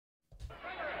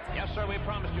Yes, sir, we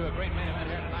promised you a great main event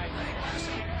here tonight.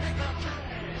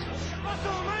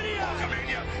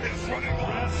 WrestleMania is running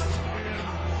wild.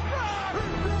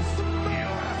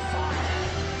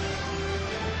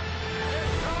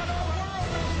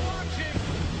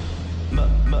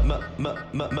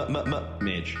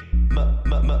 Midge.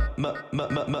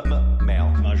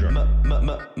 Male. Measure.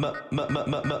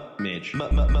 Midge.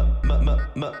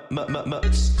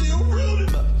 It's still real.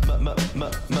 Midge.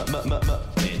 Male. Measure.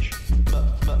 Midge.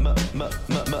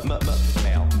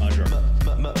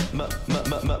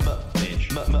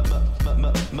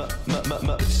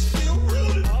 It's still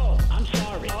real. Oh, I'm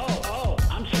sorry. Oh,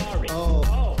 I'm sorry.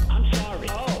 Oh, I'm sorry.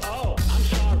 Oh, I'm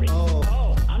sorry.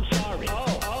 Oh, I'm sorry.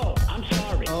 Oh, I'm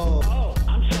sorry. Oh,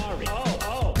 I'm sorry.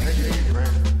 Oh.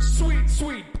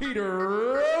 Sweet Peter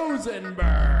Rosenberg.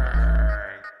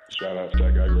 Shout out to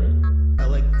that guy, Greg. I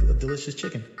like a delicious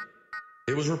chicken.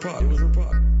 It was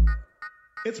Rapod.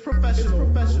 It's professional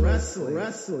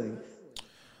wrestling.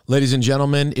 Ladies and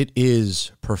gentlemen, it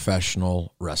is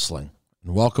professional wrestling.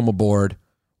 And welcome aboard.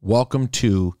 Welcome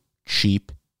to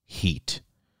Cheap Heat.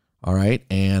 All right.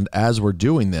 And as we're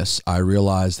doing this, I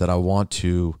realize that I want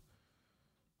to,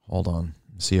 hold on,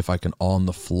 see if I can on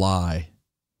the fly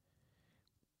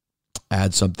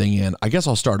add something in. I guess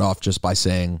I'll start off just by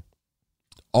saying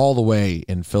all the way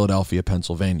in Philadelphia,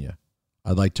 Pennsylvania,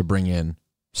 I'd like to bring in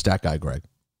Stat Guy Greg.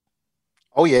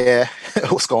 Oh, yeah.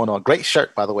 What's going on? Great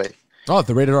shirt, by the way. Oh,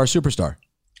 the Rated R Superstar.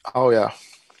 Oh, yeah.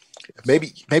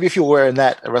 Maybe if you were wearing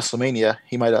that at WrestleMania,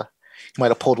 he might have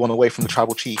pulled one away from the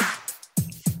Tribal Chief.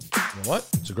 You know what?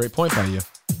 It's a great point by you.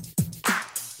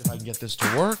 If I can get this to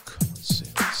work. Let's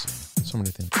see. So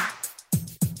many things.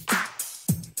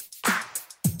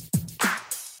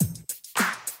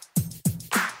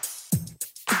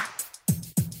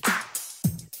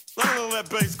 Listen to that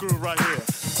bass groove right here.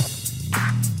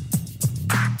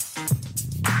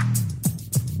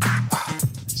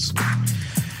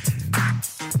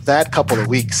 That couple of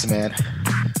weeks, man.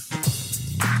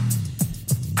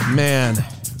 Man,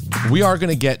 we are going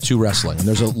to get to wrestling. And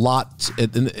there's a lot. We're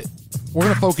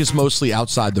going to focus mostly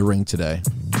outside the ring today.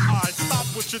 All right, stop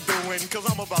what you're doing, because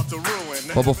I'm about to ruin.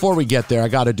 But before we get there, I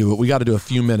got to do it. We got to do a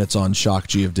few minutes on Shock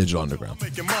G of Digital Underground.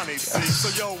 Making money, see?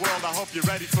 So, yo, world, I hope you're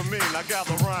ready for me. Now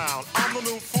gather round. I'm the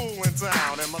new fool in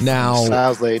town. And my Now,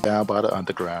 Styles laid down by the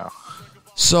underground.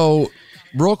 so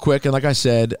real quick, and like I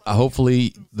said,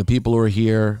 hopefully the people who are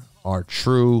here are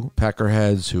true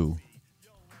peckerheads who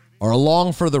are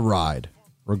along for the ride,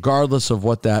 regardless of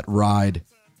what that ride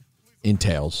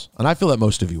entails. And I feel that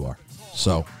most of you are.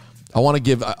 So I want to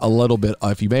give a little bit.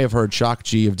 If you may have heard, Shock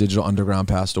G of Digital Underground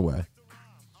passed away.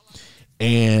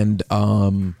 And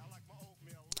I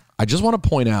just want to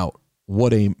point out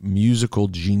what a musical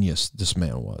genius this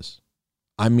man was.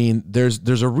 I mean,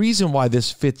 there's a reason why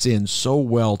this fits in so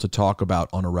well to talk about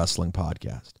on a wrestling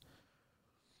podcast.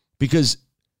 Because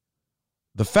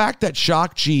the fact that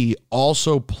Shock G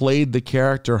also played the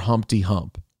character Humpty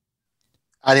Hump.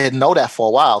 I didn't know that for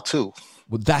a while, too.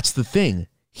 Well, that's the thing.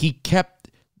 He kept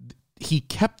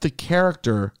the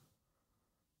character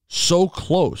so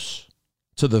close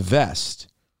to the vest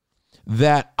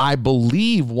that I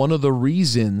believe one of the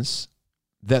reasons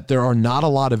that there are not a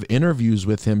lot of interviews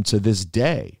with him to this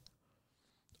day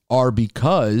are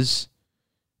because,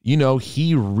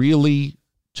 he really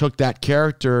took that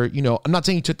character, I'm not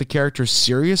saying he took the character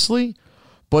seriously,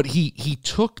 but he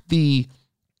took the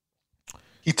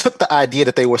idea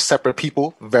that they were separate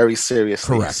people very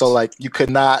seriously. Correct. So like you could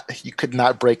not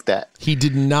break that. He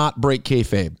did not break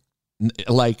kayfabe.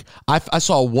 Like I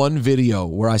saw one video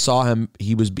where I saw him,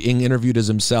 he was being interviewed as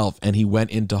himself and he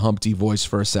went into Humpty voice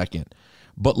for a second.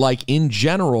 But like in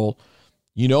general,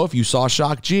 if you saw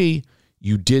Shock G,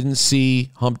 you didn't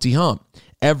see Humpty Hump.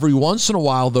 Every once in a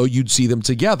while, though, you'd see them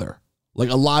together, like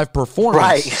a live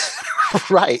performance. Right,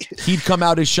 right. He'd come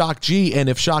out as Shock G, and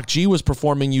if Shock G was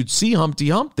performing, you'd see Humpty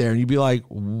Hump there, and you'd be like,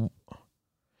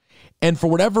 and for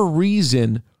whatever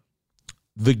reason,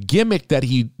 the gimmick that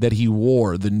he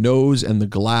wore, the nose and the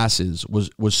glasses,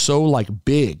 was so like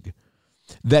big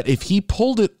that if he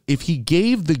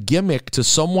gave the gimmick to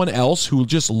someone else who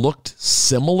just looked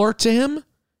similar to him,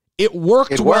 it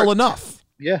worked well enough.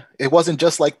 Yeah, it wasn't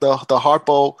just like the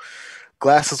Harpo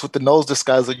glasses with the nose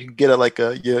disguise that you can get at like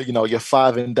your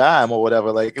five and dime or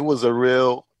whatever. Like it was a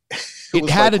real. It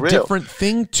had like a different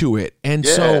thing to it, and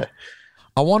so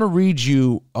I want to read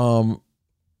you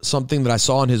something that I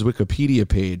saw on his Wikipedia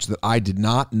page that I did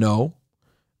not know.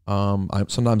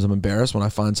 Sometimes I'm embarrassed when I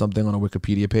find something on a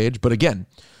Wikipedia page, but again,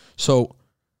 so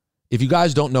if you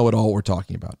guys don't know at all what we're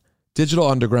talking about, Digital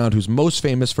Underground, who's most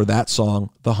famous for that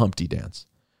song, The Humpty Dance.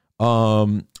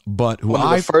 but who One of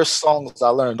the first songs I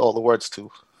learned all the words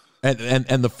to.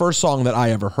 And the first song that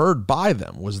I ever heard by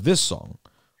them was this song,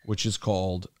 which is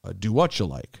called "Do What You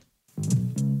Like."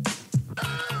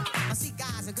 I see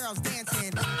guys and girls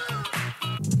dancing.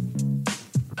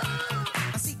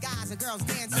 I see guys and girls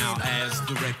dancing. Now as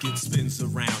the record spins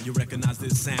around, you recognize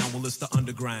this sound. Well, it's the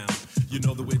underground. You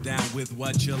know that we're down with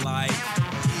what you like.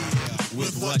 Yeah,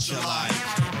 with what you like.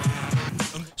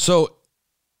 So,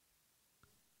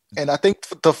 and I think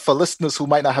for listeners who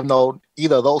might not have known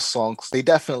either of those songs, they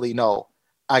definitely know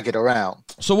 "I Get Around."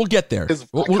 So we'll get there.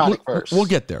 We'll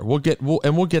get there. We'll get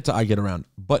to "I Get Around."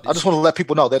 But I just want to let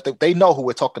people know that they know who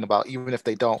we're talking about, even if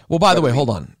they don't. Well, by the way, hold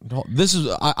on. This is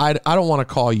I don't want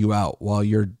to call you out while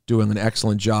you're doing an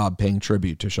excellent job paying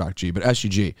tribute to Shock G, but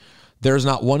SUG, there's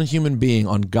not one human being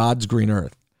on God's green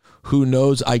earth who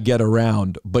knows "I Get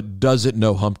Around" but doesn't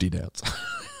know Humpty Dance.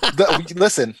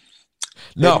 Listen,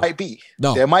 no, there might be.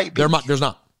 No, there might be. There's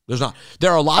not.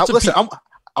 There are lots of people.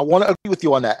 I want to agree with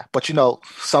you on that, but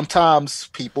sometimes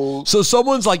people. So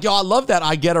someone's like, "Yo, I love that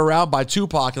I Get Around" by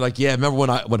Tupac, and like, yeah, remember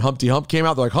when Humpty Hump came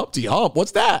out? They're like, "Humpty Hump,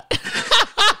 what's that?"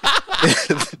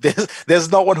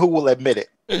 there's no one who will admit it.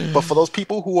 But for those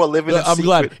people who are living in secret,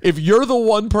 glad if you're the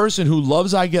one person who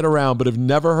loves "I Get Around" but have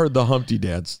never heard the Humpty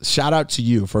Dance. Shout out to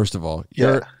you, first of all.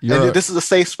 And this is a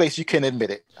safe space. You can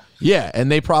admit it. Yeah,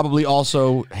 and they probably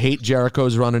also hate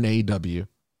Jericho's run in AEW,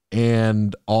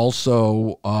 and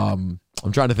also I'm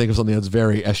trying to think of something that's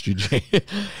very SGJ.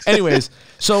 Anyways,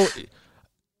 so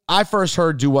I first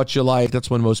heard "Do What You Like." That's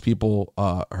when most people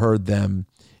heard them,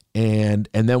 and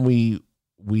then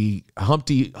the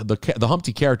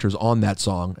Humpty character's on that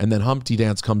song, and then Humpty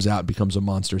Dance comes out and becomes a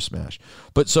monster smash.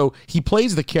 But so he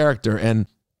plays the character, and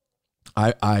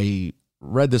I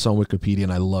read this on Wikipedia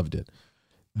and I loved it.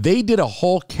 They did a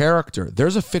whole character.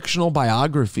 There's a fictional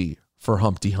biography for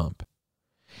Humpty Hump.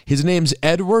 His name's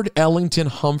Edward Ellington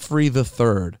Humphrey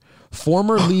III,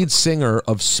 former lead singer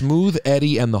of Smooth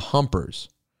Eddie and the Humpers.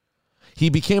 He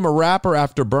became a rapper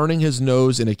after burning his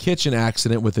nose in a kitchen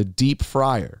accident with a deep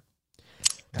fryer.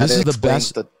 This is the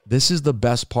best. This is the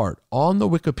best part. On the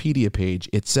Wikipedia page,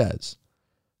 it says,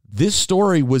 this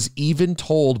story was even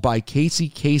told by Casey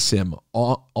Kasem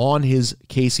on his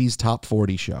Casey's Top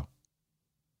 40 show.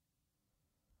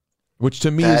 Which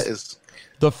to me is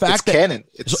the fact that canon.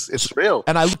 It's real.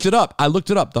 And I looked it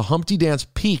up. The Humpty Dance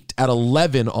peaked at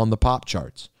 11 on the pop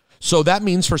charts. So that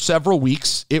means for several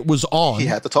weeks it was on. He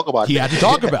had to talk about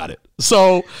it.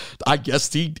 So I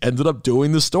guess he ended up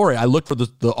doing the story. I looked for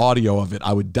the audio of it.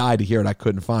 I would die to hear it. I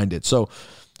couldn't find it. So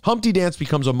Humpty Dance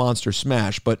becomes a monster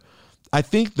smash. But I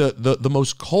think the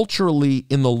most culturally,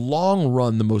 in the long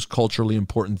run, the most culturally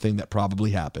important thing that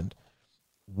probably happened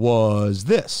was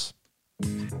this.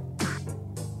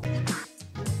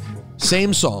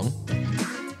 Same song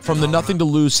from the Nothing to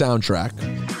Lose soundtrack,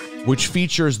 which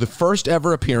features the first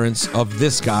ever appearance of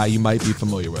this guy you might be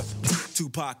familiar with.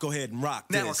 Tupac, go ahead and rock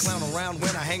this. Now I clown around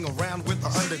when I hang around with the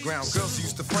underground. Girls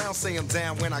used to frown, say I'm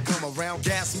down when I come around.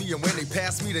 Gas me, and when they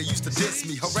pass me, they used to diss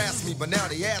me, harass me. But now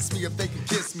they ask me if they can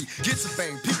kiss me. Get some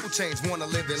fame, people change, wanna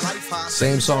live their life high.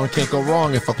 Same song, can't go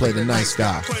wrong if I play the nice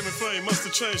guy. Claiming fame must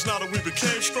have changed now that we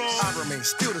became strong. I remain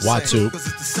still the Watu. same, because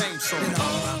it's the same song.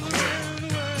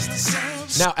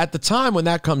 Now, at the time when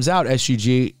that comes out,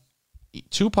 SUG,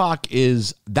 Tupac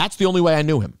that's the only way I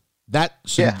knew him.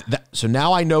 So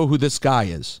now I know who this guy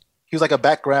is. He was like a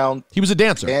background. He was a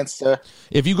dancer.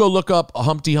 If you go look up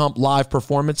Humpty Hump live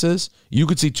performances, you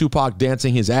could see Tupac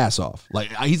dancing his ass off.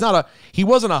 Like he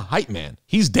wasn't a hype man.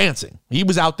 He's dancing. He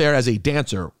was out there as a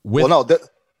dancer.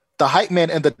 The hype man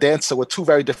and the dancer were two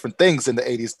very different things in the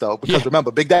 80s, though. Because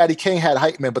remember, Big Daddy Kane had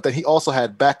hype man, but then he also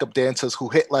had backup dancers who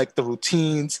hit like the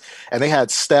routines, and they had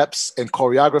steps and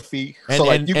choreography.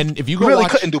 And if you go really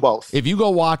couldn't do both. If you go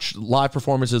watch live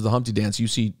performances of the Humpty Dance, you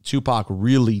see Tupac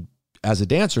really as a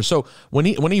dancer. So when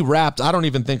he rapped, I don't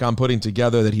even think I'm putting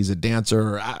together that he's a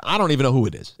dancer. I don't even know who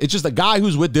it is. It's just a guy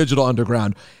who's with Digital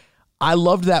Underground. I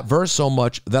loved that verse so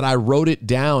much that I wrote it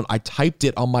down. I typed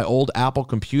it on my old Apple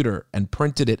computer and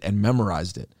printed it and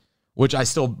memorized it, which I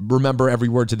still remember every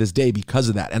word to this day because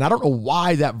of that. And I don't know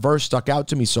why that verse stuck out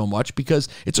to me so much, because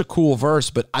it's a cool verse,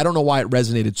 but I don't know why it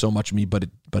resonated so much with me, but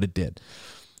it did.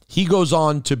 He goes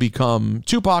on to become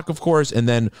Tupac, of course, and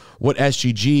then what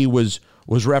SGG was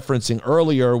referencing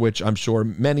earlier, which I'm sure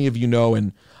many of you know,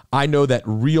 and I know that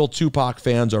real Tupac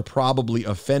fans are probably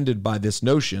offended by this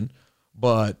notion,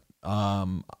 but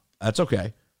that's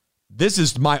okay. This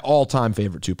is my all-time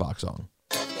favorite Tupac song.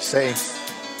 Same.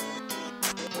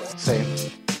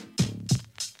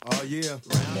 Oh yeah.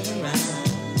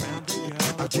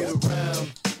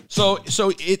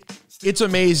 It's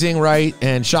amazing, right?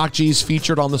 And Shock G's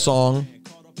featured on the song.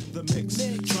 The mix,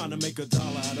 trying to make $1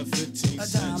 out of 15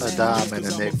 cents. A dime and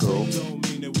a nickel. Don't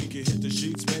mean that we can hit the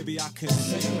sheets, baby. I can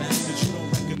say that you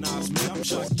don't recognize me. I'm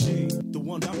Shock G, the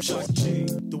one. I'm Shock G,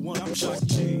 the one. I'm Shock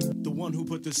G, the one who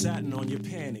put the satin on your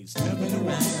panties. Never knew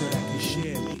a nigga that could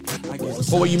share me.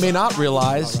 But what you may not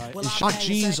realize is Shock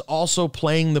G's also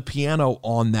playing the piano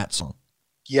on that song.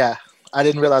 Yeah, I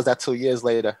didn't realize that 2 years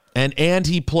later. And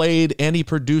he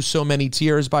produced So Many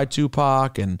Tears by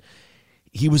Tupac, and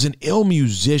he was an ill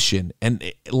musician. And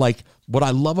like, what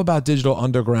I love about Digital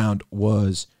Underground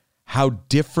was how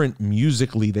different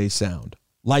musically they sound.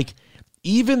 Like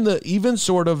even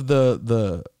sort of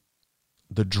the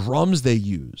drums they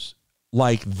use,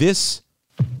 like this.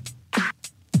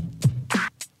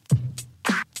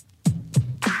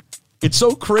 It's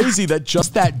so crazy that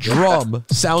just that drum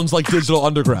sounds like Digital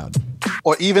Underground.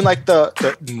 Or even like the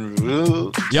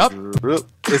yep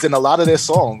is in a lot of their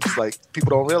songs. Like,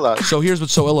 people don't realize. So here's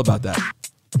what's so ill about that.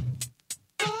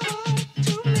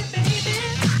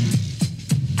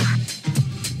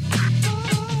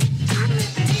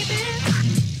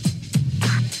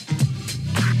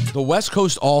 The West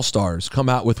Coast All-Stars come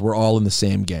out with "We're All in the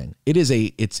Same Gang." It's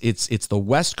the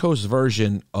West Coast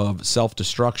version of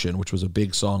 "Self-Destruction," which was a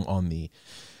big song on the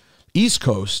East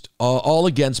Coast, all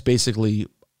against basically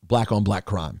black on black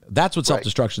crime. That's what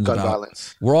Self-Destruction's Gun about.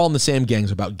 violence. We're All in the Same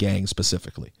Gang's about gangs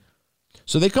specifically.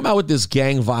 So they come out with this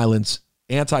gang violence,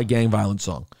 anti-gang violence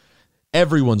song.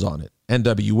 Everyone's on it.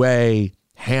 NWA,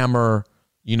 Hammer,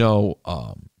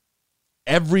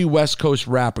 every West Coast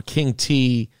rapper, King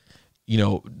T,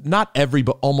 not every,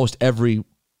 but almost every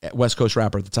West Coast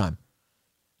rapper at the time.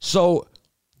 So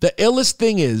the illest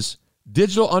thing is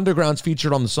Digital Underground's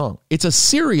featured on the song. It's a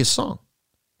serious song.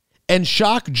 And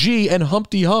Shock G and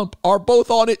Humpty Hump are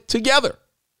both on it together,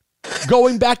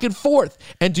 going back and forth.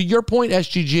 And to your point,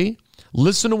 SGG,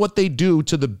 listen to what they do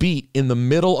to the beat in the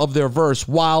middle of their verse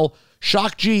while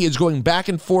Shock G is going back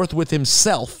and forth with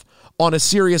himself on a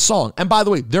serious song. And by the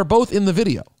way, they're both in the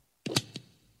video.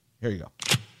 Here you go.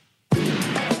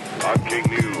 I'm King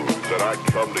News, and I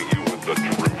come to you with the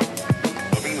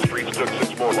truth. The mean streets took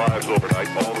 6 more lives overnight,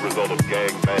 all the result of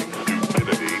gangbang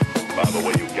stupidity. By the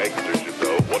way, you gangsters should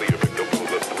know, one of your victims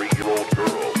was a 3-year-old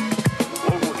girl.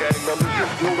 Local gang members, you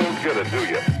still don't get it, do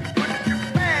you?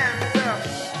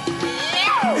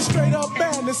 It's straight up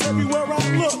madness everywhere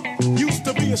I look. Used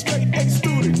to be a straight A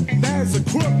student. Now it's a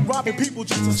crook robbing people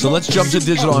just to So let's jump to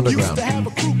Digital Underground. Used to have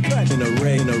a crew cut in a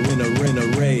rage.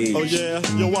 Oh yeah?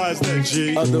 Yo, why is that,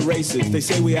 G? Of the races, they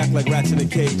say we act like rats in a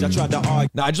cage. I tried to argue.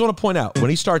 Now, I just want to point out, when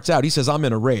he starts out, he says, "I'm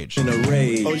in a rage." In a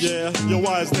rage. Oh yeah? Yo,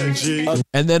 why is that, G?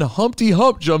 And then Humpty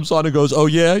Hump jumps on and goes, "Oh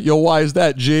yeah? Yo, why is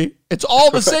that, G?" It's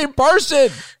all the same person.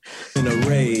 In a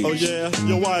rage. Oh yeah?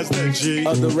 Yo, why is that, G?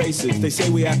 Of the races, they say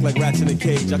we act like rats in a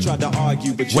cage. I tried to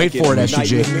argue, but wait for it,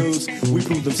 SGG. We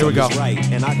proved Here we go. right,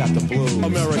 and I got the blues.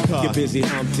 America. Get busy,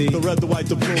 Humpty. The red, the white,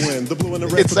 the blue, and the blue and the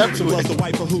red. It's everywhere. Plus the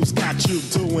white for who's got you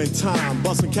doing time.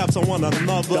 Busting caps on one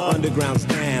another. The underground's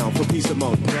down for peace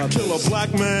among brothers. Kill a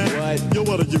black man. What? Yo,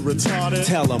 what are you, retarded?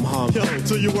 Tell them, Humpty. Yo,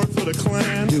 do you work for the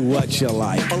Klan? Do what you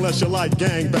like. Unless you like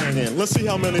gang banging. Let's see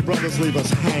how many brothers leave us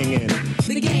hanging.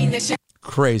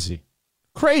 Crazy.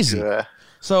 Yeah.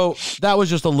 So that was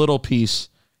just a little piece.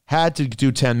 Had to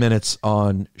do 10 minutes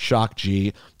on Shock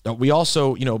G. We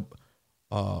also,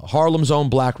 Harlem's own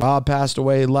Black Rob passed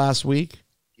away last week.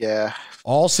 Yeah.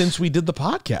 All since we did the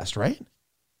podcast, right?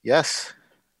 Yes.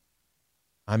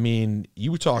 I mean,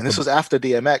 you talk. And this was after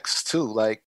DMX too.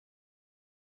 Like,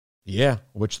 yeah,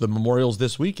 which the memorial's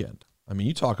this weekend. I mean,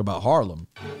 you talk about Harlem.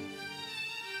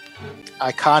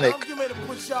 iconic.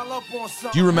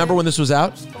 Do you remember when this was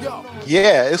out?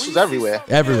 Yeah, this was everywhere.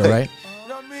 Everywhere, right?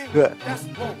 Yeah.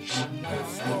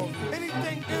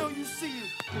 Anything ill you see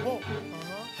is woke.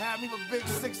 Have me a big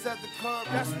 6 at the curb,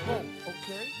 that's woke,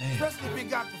 okay? Especially if you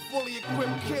got the fully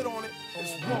equipped kid on it,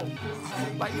 it's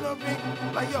woke. Like, you know what I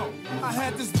mean? Like, yo, I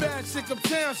had this bad chick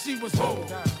uptown, she was woke.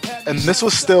 And this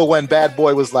was still when Bad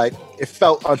Boy was like, it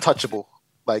felt untouchable.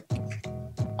 Like,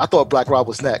 I thought Black Rob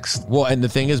was next. Well, and the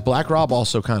thing is, Black Rob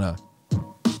also kind of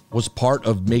was part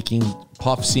of making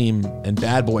Puff seem and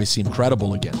Bad Boy seem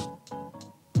credible again.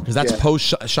 Because that's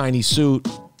post Shiny Suit.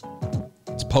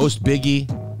 It's post Biggie.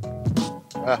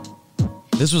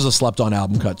 This was a slept-on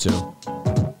album cut, too.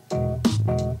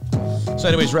 So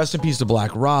anyways, rest in peace to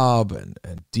Black Rob and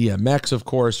DMX, of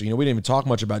course. You know, we didn't even talk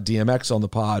much about DMX on the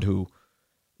pod, who,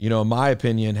 you know, in my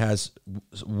opinion, has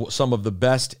some of the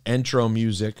best intro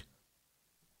music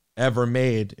ever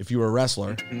made if you were a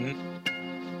wrestler.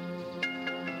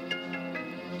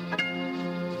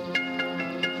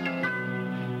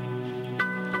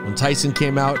 When Tyson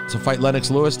came out to fight Lennox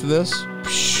Lewis to this,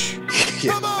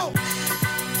 Yeah. Come on.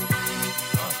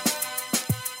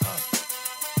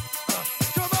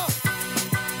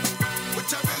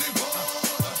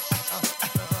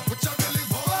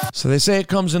 so they say it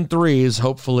comes in threes.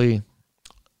 Hopefully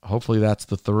that's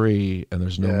the three, and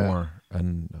there's no more.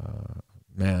 And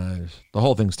man, the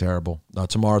whole thing's terrible.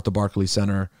 Tomorrow at the Barclays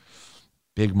Center,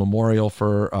 big memorial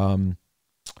for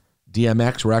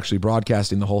DMX. We're actually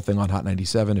broadcasting the whole thing on Hot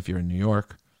 97 if you're in New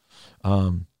York.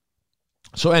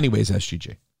 So anyways,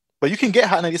 SGG. But you can get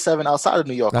Hot 97 outside of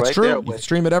New York, That's right? true. There, You can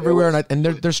stream it everywhere, and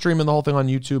they're streaming the whole thing on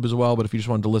YouTube as well. But if you just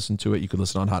wanted to listen to it, you could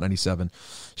listen on Hot 97.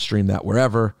 Stream that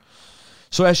wherever.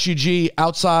 So SGG,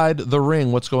 outside the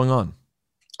ring, what's going on?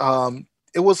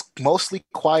 It was mostly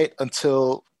quiet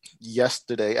until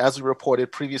yesterday. As we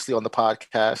reported previously on the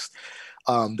podcast,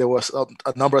 there was a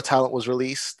number of talent was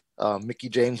released. Mickey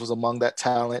James was among that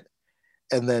talent.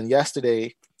 And then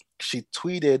yesterday, she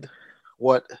tweeted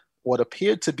what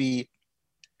appeared to be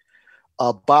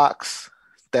a box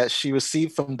that she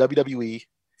received from WWE.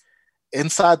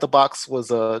 Inside the box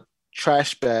was a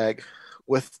trash bag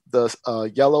with the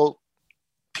yellow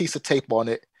piece of tape on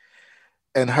it,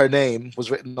 and her name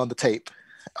was written on the tape.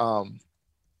 And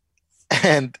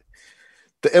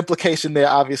the implication there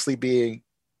obviously being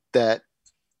that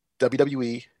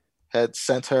WWE had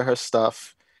sent her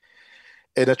stuff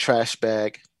in a trash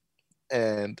bag,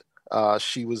 and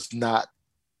she was not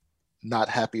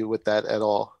happy with that at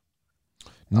all.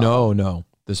 No.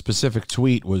 The specific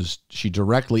tweet was she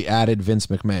directly added Vince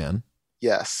McMahon.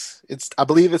 Yes. I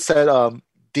believe it said,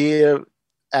 "Dear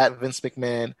at Vince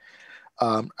McMahon,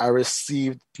 I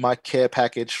received my care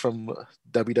package from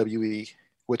WWE,"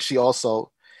 which she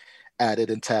also added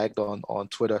and tagged on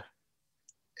Twitter.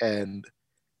 And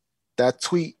that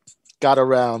tweet got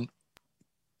around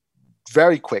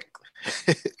very quick.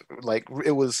 Like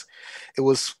it was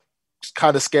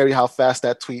kind of scary how fast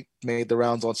that tweet made the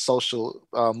rounds on social,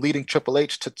 leading Triple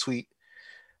H to tweet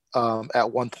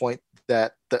at one point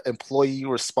that the employee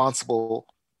responsible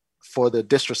for the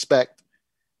disrespect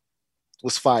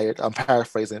was fired. I'm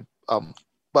paraphrasing.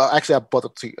 But actually, I brought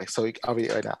up tweet, so I'll read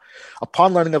it right now.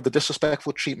 Upon learning of the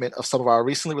disrespectful treatment of some of our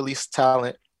recently released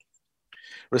talent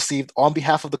received on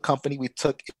behalf of the company, we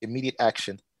took immediate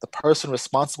action. The person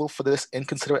responsible for this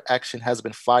inconsiderate action has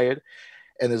been fired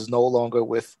and is no longer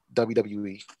with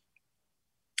WWE.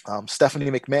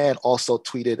 Stephanie McMahon also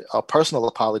tweeted a personal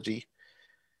apology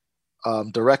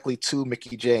directly to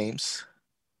Mickey James.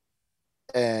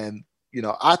 And,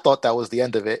 I thought that was the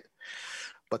end of it.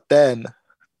 But then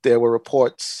there were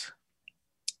reports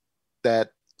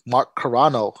that Mark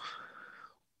Carano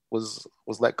was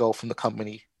let go from the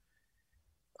company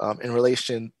in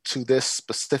relation to this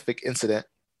specific incident,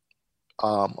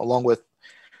 along with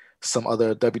some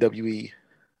other WWE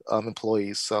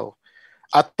employees. So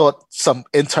I thought some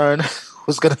intern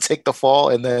was going to take the fall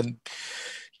and then,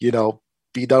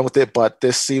 be done with it. But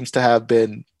this seems to have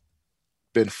been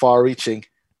far-reaching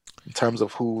in terms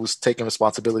of who's taking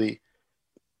responsibility.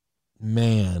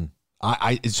 Man,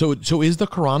 so is the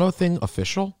Carano thing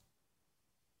official?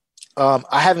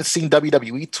 I haven't seen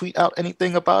WWE tweet out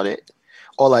anything about it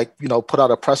or put out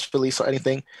a press release or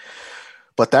anything.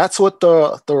 But that's what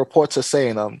the reports are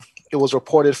saying. It was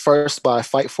reported first by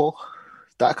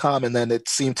Fightful.com, and then it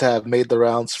seemed to have made the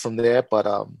rounds from there. But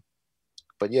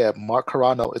yeah, Mark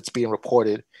Carano, it's being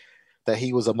reported that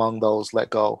he was among those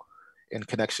let go in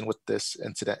connection with this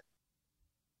incident.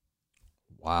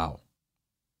 Wow.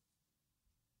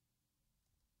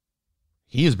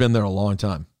 He has been there a long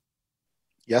time.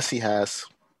 Yes, he has.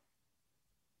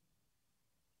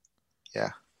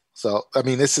 Yeah. So, I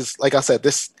mean, this is, like I said,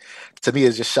 this to me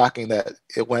is just shocking that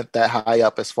it went that high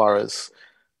up as far as,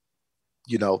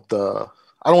 I don't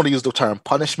want to use the term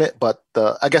punishment, but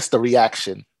I guess the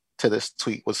reaction to this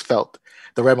tweet was felt,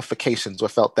 the ramifications were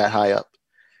felt that high up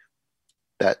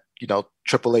that,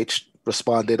 Triple H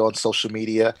responded on social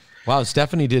media. Wow.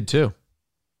 Stephanie did too.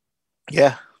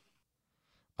 Yeah.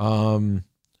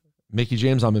 Mickey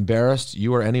James, I'm embarrassed.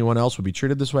 You or anyone else would be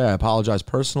treated this way. I apologize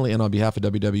personally and on behalf of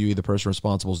WWE. The person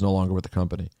responsible is no longer with the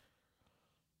company.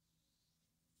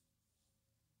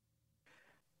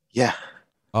 Yeah.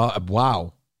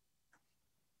 Wow.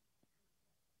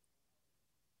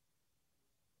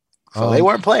 So they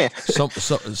weren't playing.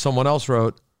 Someone else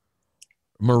wrote,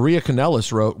 Maria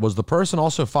Kanellis wrote, was the person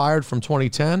also fired from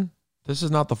 2010? This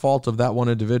is not the fault of that one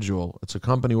individual. It's a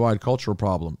company-wide cultural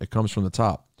problem. It comes from the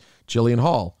top. Jillian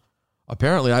Hall.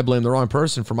 Apparently, I blame the wrong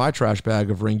person for my trash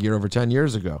bag of ring gear over 10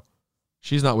 years ago.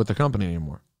 She's not with the company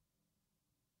anymore.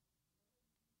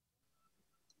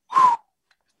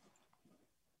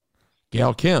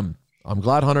 Gail Kim. I'm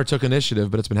glad Hunter took initiative,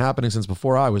 but it's been happening since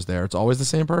before I was there. It's always the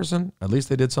same person. At least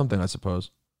they did something, I suppose.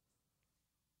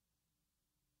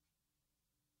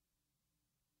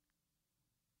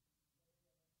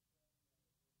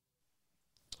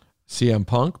 CM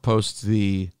Punk posts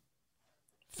the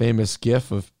famous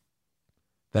gif of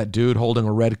that dude holding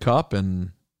a red cup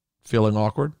and feeling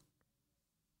awkward.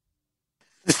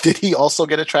 Did he also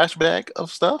get a trash bag of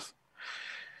stuff?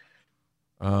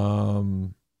 I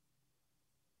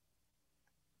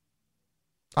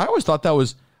always thought that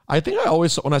was, I think I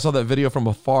always, when I saw that video from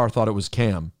afar, thought it was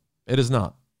Cam. It is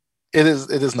not. It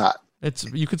is not. It's,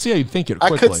 you could see how you'd think it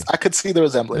quickly. I could see the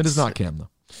resemblance. It is not Cam,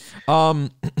 though.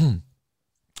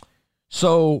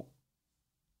 So,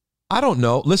 I don't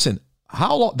know. Listen,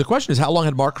 how long, the question is, how long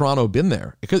had Mark Carano been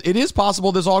there? Because it is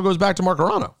possible this all goes back to Mark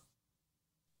Carano.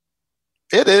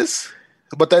 It is.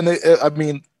 But then, I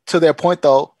mean, to their point,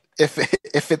 though, if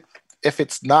it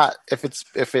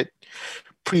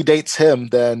predates him,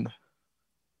 then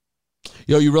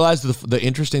you realize the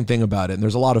interesting thing about it, and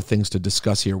there's a lot of things to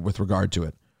discuss here with regard to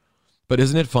it, but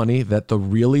isn't it funny that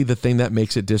the thing that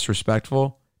makes it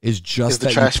disrespectful is just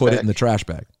that you put it in the trash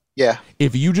bag? Yeah.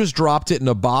 If you just dropped it in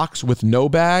a box with no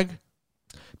bag,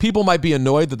 people might be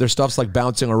annoyed that their stuff's like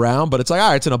bouncing around, but it's like, all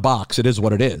right, it's in a box. It is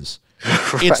what it is.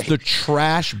 Right. It's the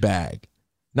trash bag.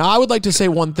 Now, I would like to say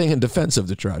one thing in defense of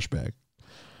the trash bag.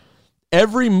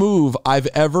 Every move I've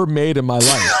ever made in my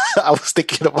life I was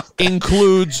thinking about that.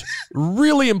 Includes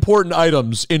really important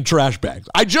items in trash bags.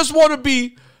 I just want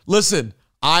to listen,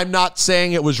 I'm not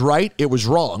saying it was right. It was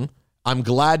wrong. I'm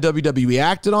glad WWE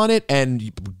acted on it,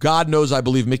 and God knows I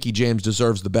believe Mickie James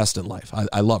deserves the best in life.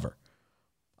 I love her.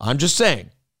 I'm just saying,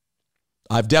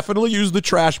 I've definitely used the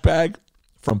trash bag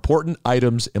for important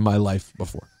items in my life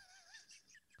before.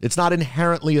 It's not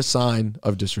inherently a sign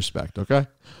of disrespect, okay?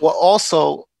 Well,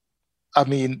 also, I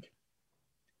mean,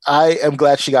 I am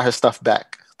glad she got her stuff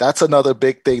back. That's another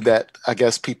big thing that I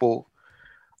guess people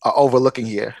are overlooking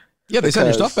here. Yeah, they send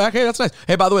your stuff back. Hey, that's nice.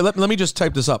 Hey, by the way, let me just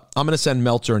type this up. I'm going to send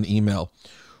Meltzer an email.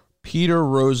 Peter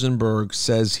Rosenberg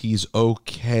says he's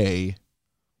okay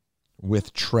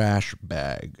with trash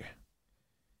bag.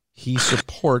 He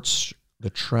supports the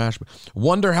trash bag.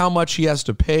 Wonder how much he has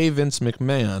to pay Vince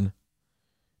McMahon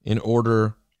in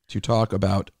order to talk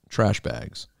about trash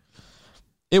bags.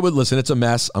 Listen, it's a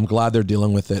mess. I'm glad they're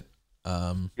dealing with it.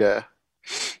 Yeah.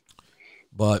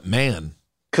 But man.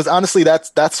 Because honestly,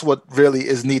 that's what really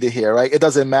is needed here, right? It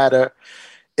doesn't matter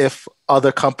if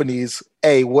other companies,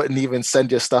 wouldn't even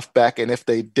send your stuff back. And if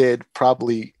they did,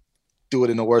 probably do it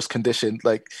in a worse condition.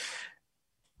 Like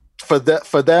for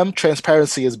them,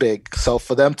 transparency is big. So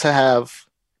for them to have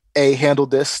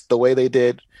handled this the way they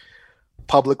did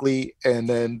publicly and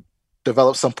then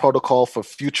develop some protocol for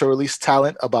future release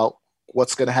talent about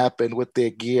what's going to happen with their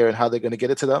gear and how they're going to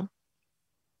get it to them,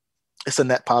 it's a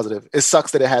net positive. It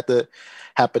sucks that it had to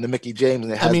happen to Mickie James.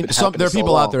 And there are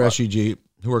people out there, SGG,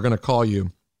 who are going to call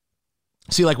you.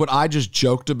 See, like what I just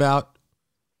joked about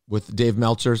with Dave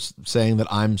Meltzer saying that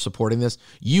I'm supporting this,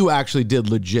 you actually did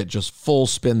legit just full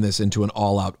spin this into an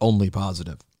all-out only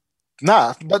positive.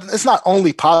 Nah, but it's not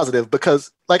only positive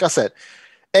because, like I said,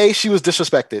 she was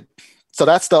disrespected. So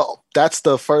that's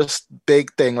the first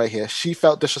big thing right here. She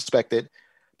felt disrespected,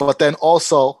 but then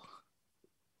also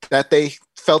that they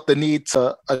felt the need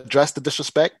to address the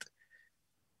disrespect.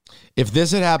 If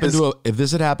this had happened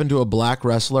to a black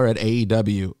wrestler at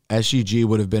AEW, SGG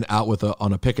would have been out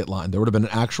on a picket line. There would have been an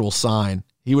actual sign.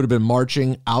 He would have been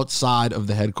marching outside of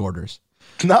the headquarters.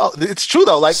 No, it's true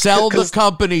though. Like sell the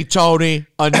company, Tony.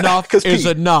 Enough is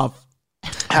enough.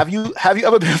 Have you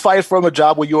ever been fired from a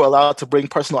job where you were allowed to bring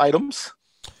personal items?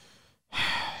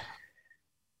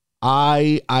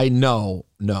 I know.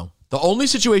 No. The only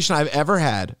situation I've ever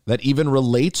had that even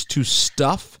relates to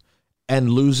stuff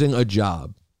and losing a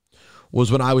job was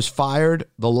when I was fired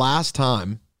the last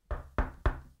time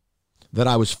that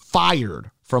I was fired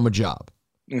from a job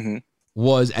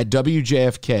was at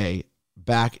WJFK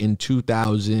back in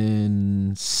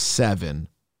 2007,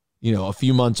 a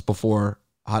few months before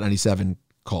Hot 97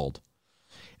 called.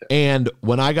 And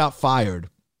when I got fired,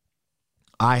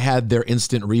 I had their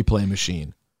instant replay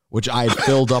machine, which I had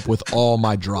filled up with all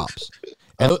my drops.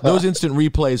 And those instant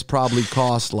replays probably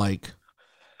cost like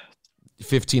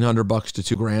 $1,500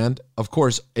 to $2,000. Of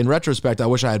course, in retrospect, I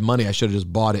wish I had money. I should have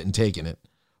just bought it and taken it.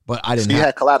 But I didn't. So you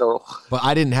had collateral. But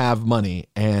I didn't have money.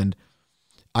 And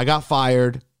I got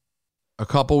fired. A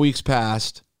couple weeks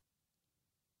passed.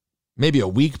 Maybe a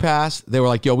week passed. They were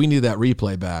like, yo, we need that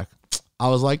replay back. I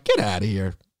was like, get out of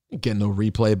here. You ain't getting no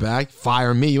replay back.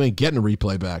 Fire me. You ain't getting a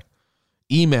replay back.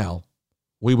 Email.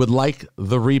 We would like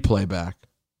the replay back.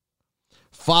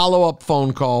 Follow-up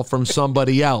phone call from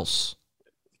somebody else.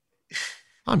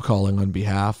 I'm calling on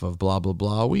behalf of blah, blah,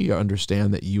 blah. We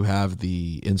understand that you have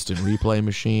the instant replay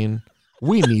machine.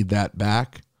 We need that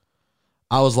back.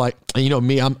 I was like, and you know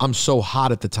me, I'm so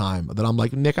hot at the time that I'm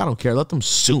like, Nick, I don't care. Let them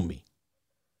sue me.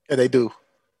 Yeah, they do.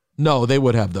 No, they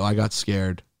would have, though. I got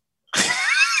scared.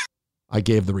 I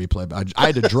gave the replay. I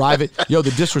had to drive it. Yo,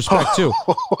 the disrespect, too.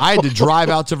 I had to drive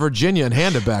out to Virginia and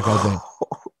hand it back, I think.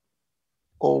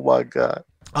 Oh, my God.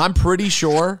 I'm pretty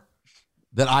sure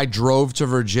that I drove to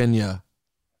Virginia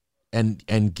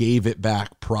and gave it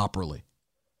back properly.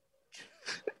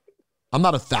 I'm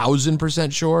not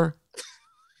 1,000% sure,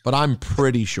 but I'm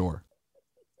pretty sure.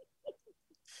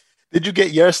 Did you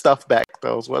get your stuff back,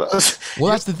 though? Well,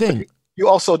 that's the thing. You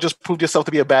also just proved yourself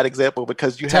to be a bad example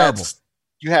because you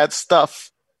had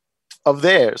stuff of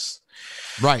theirs.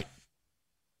 Right.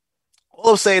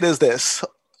 All I'm saying is this.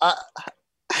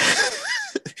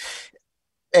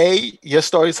 Your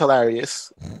story's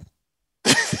hilarious.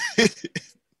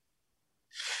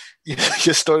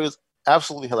 Your story is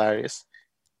absolutely hilarious.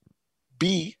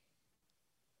 B,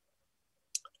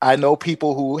 I know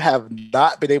people who have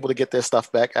not been able to get their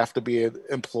stuff back after being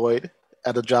employed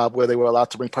at a job where they were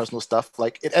allowed to bring personal stuff.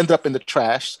 Like, it ended up in the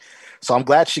trash. So I'm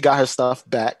glad she got her stuff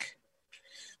back.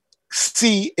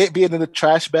 C, it being in the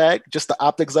trash bag, just the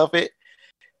optics of it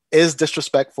is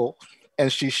disrespectful.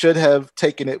 And she should have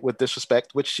taken it with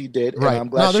disrespect, which she did. Right. And I'm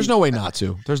glad there's no way not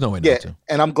to. There's no way not to.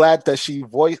 And I'm glad that she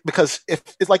voiced, because if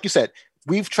it's like you said,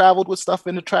 we've traveled with stuff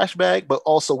in the trash bag, but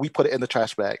also we put it in the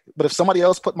trash bag. But if somebody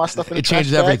else put my stuff in the trash bag, it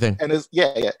changes everything. And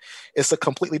it's a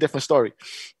completely different story.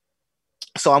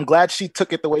 So I'm glad she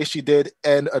took it the way she did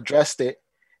and addressed it.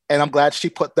 And I'm glad she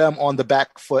put them on the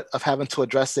back foot of having to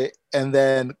address it. And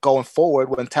then going forward,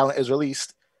 when talent is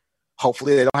released,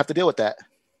 hopefully they don't have to deal with that.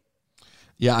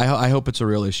 Yeah, I hope it's a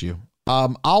real issue.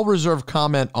 I'll reserve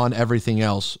comment on everything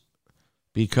else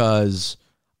because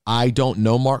I don't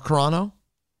know Mark Carano.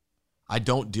 I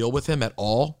don't deal with him at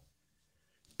all.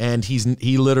 And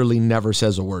he literally never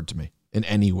says a word to me in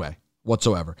any way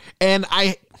whatsoever. And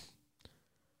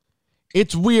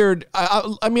it's weird.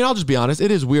 I mean, I'll just be honest.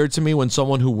 It is weird to me when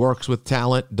someone who works with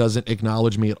talent doesn't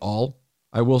acknowledge me at all.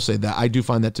 I will say that. I do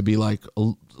find that to be like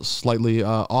slightly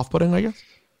off-putting, I guess.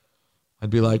 I'd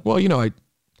be like, well, you know,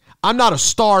 I'm not a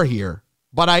star here,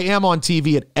 but I am on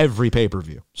TV at every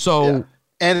pay-per-view. So, yeah.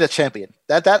 And a champion.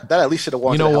 That at least should have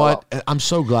won. You know what? Out. I'm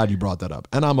so glad you brought that up.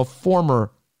 And I'm a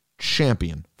former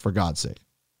champion, for God's sake.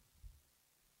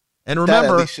 And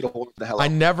remember,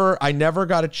 I never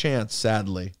got a chance,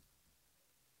 sadly,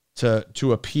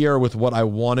 to appear with what I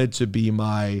wanted to be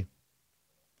my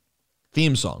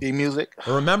theme song. Theme music.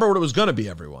 But remember what it was going to be,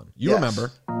 everyone. You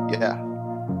remember. Yeah.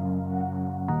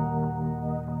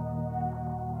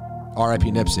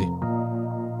 R.I.P. Nipsey.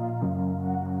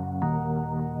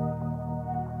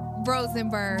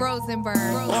 Rosenberg.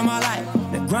 All my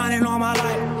life, been grinding all my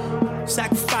life.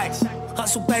 Sacrifice,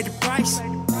 hustle, pay the price.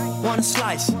 Want a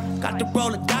slice, got to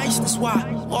roll the dice. That's why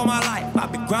all my life,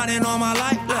 I've been grinding all my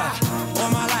life. Yeah,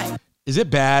 all my life. Is it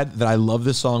bad that I love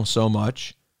this song so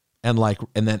much, and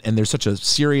there's such a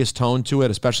serious tone to it,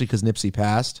 especially because Nipsey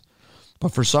passed?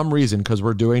 But for some reason, because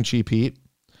we're doing Cheap Heat,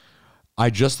 I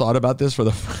just thought about this for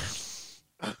the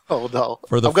oh no,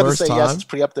 for the I'm gonna first say time. Yes,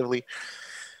 preemptively.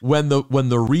 When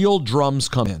the real drums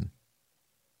come in,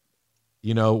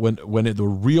 you know, when the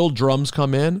real drums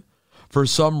come in, for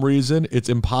some reason, it's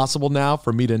impossible now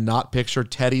for me to not picture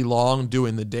Teddy Long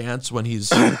doing the dance when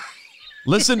he's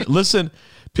listen.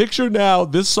 Picture now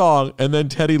this song and then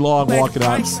Teddy Long walking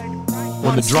out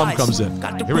when the drum comes in.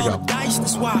 Here we go.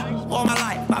 That's why all my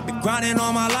life I've been grinding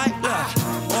all my life. Yeah,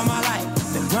 all my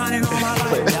life been grinding all my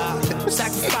life. Yeah.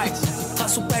 Sacrifice,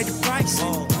 hustle, pay the price.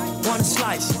 Want a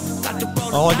slice.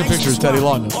 All I can picture is Teddy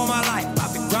Long. All my life,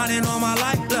 I've been grinding all my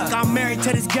life. Look, I'm married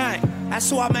to this gang. That's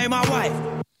who I made my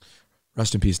wife.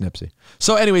 Rest in peace, Nipsey.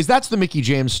 So, anyways, that's the Mickey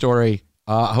James story.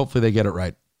 Hopefully, they get it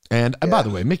right. And by the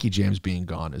way, Mickey James being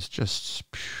gone is just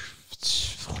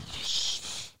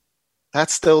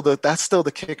that's still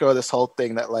the kicker of this whole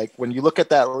thing. That, like, when you look at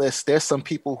that list, there's some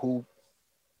people who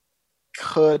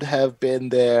could have been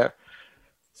there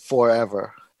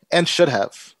forever and should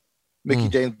have. Mickey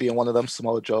James being one of them,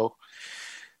 Samoa Joe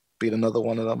being another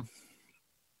one of them.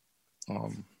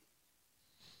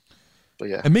 But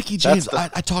yeah. And Mickey James,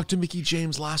 I talked to Mickey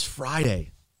James last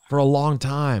Friday for a long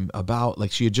time about,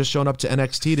 like, she had just shown up to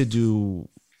NXT to do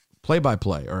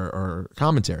play-by-play or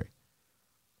commentary.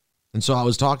 And so I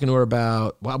was talking to her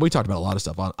about, well, we talked about a lot of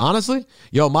stuff. Honestly,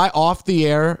 my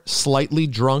off-the-air, slightly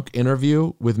drunk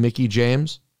interview with Mickey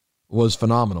James was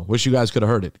phenomenal. Wish you guys could have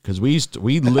heard it, because we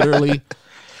literally...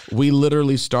 We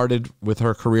literally started with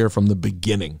her career from the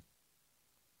beginning.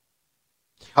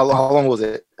 How long was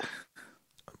it?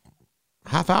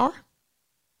 Half hour?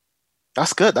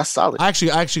 That's good. That's solid. I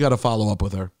actually got to follow up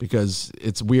with her because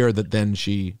it's weird that then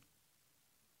she.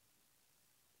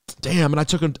 Damn, and I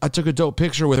took a dope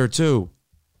picture with her too.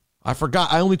 I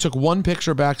forgot. I only took one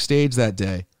picture backstage that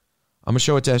day. I'm gonna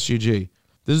show it to SGG.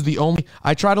 This is the only.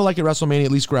 I try to, like at WrestleMania,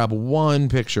 at least grab one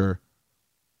picture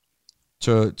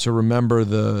to remember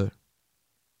the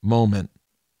moment.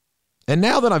 And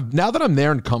now that I'm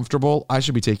there and comfortable, I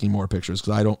should be taking more pictures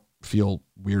because I don't feel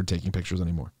weird taking pictures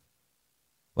anymore.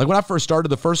 Like when I first started,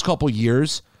 the first couple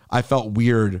years, I felt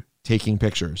weird taking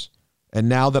pictures. And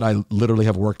now that I literally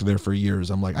have worked there for years,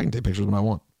 I'm like, I can take pictures when I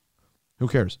want. Who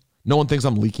cares? No one thinks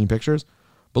I'm leaking pictures.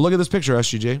 But look at this picture,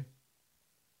 SGJ.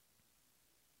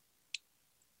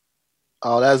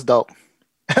 Oh, that's dope.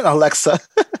 And Alexa.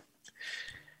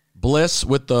 Bliss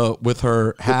with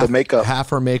her half, the makeup. Half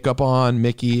her makeup on,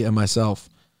 Mickey and myself.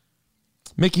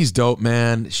 Mickey's dope,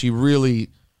 man. She really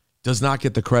does not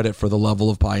get the credit for the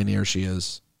level of pioneer she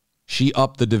is. She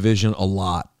upped the division a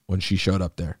lot when she showed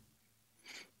up there.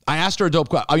 I asked her a dope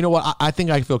question. You know what? I think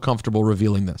I feel comfortable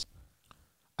revealing this.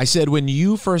 I said, when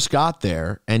you first got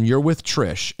there and you're with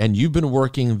Trish and you've been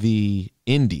working the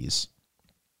indies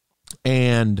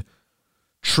and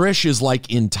Trish is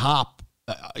like in top,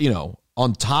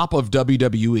 on top of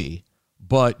WWE,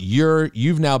 but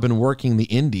you've now been working the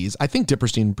indies. I think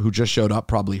Dipperstein, who just showed up,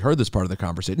 probably heard this part of the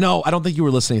conversation. No, I don't think you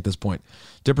were listening at this point.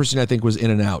 Dipperstein, I think, was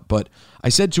in and out. But I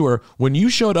said to her, when you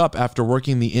showed up after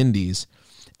working the indies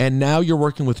and now you're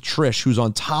working with Trish, who's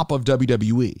on top of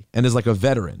WWE and is like a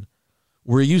veteran,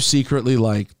 were you secretly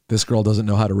like, this girl doesn't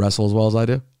know how to wrestle as well as I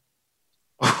do?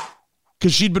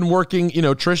 Because she'd been working,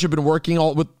 Trish had been working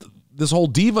all with this whole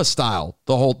diva style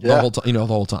the whole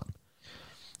time.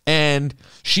 And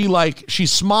she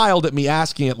smiled at me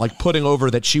asking it, like putting over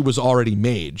that she was already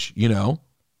mage,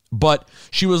 but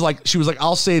she was like,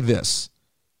 I'll say this,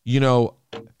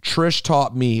 Trish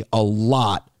taught me a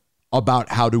lot about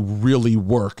how to really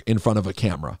work in front of a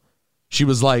camera. She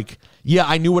was like, yeah,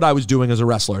 I knew what I was doing as a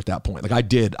wrestler at that point. Like I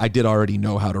did already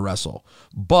know how to wrestle,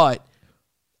 but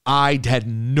I had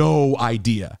no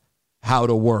idea how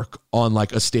to work on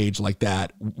like a stage like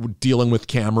that, dealing with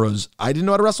cameras. I didn't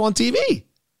know how to wrestle on TV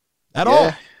at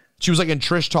all. She was like, and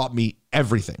Trish taught me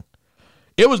everything.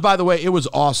 It was, by the way, it was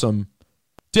awesome.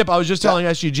 Dip, I was just telling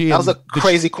SGG. That was a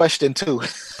crazy question too.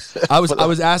 I was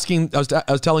telling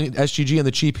SGG in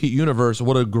the Cheap Heat universe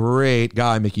what a great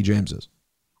guy Mickey James is.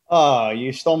 Oh,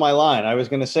 you stole my line. I was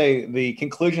going to say the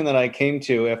conclusion that I came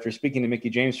to after speaking to Mickey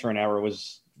James for an hour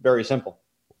was very simple.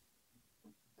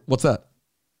 What's that?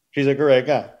 She's a great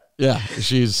guy. Yeah,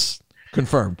 she's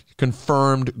confirmed.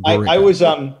 Confirmed. I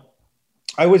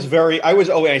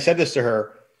said this to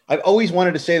her. I've always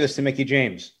wanted to say this to Mickey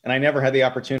James, and I never had the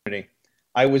opportunity.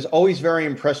 I was always very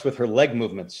impressed with her leg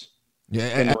movements.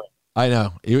 Yeah, I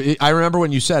know. I remember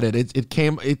when you said it.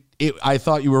 I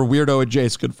thought you were weirdo at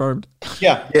Jace. Confirmed.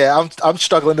 Yeah. I'm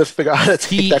struggling to figure out how to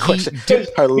take that question.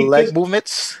 Her leg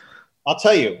movements. I'll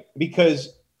tell you,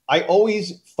 because I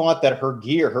always thought that her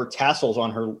gear, her tassels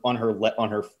on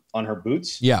her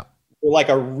boots, were like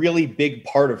a really big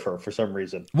part of her for some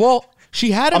reason. Well,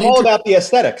 she had. I'm all about the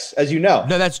aesthetics, as you know.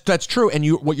 No, that's true. And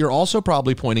what you're also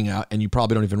probably pointing out, and you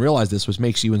probably don't even realize this, which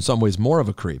makes you in some ways more of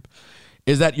a creep,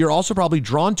 is that you're also probably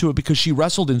drawn to it because she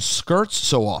wrestled in skirts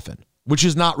so often, which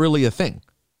is not really a thing.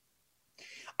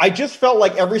 I just felt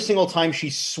like every single time she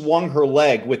swung her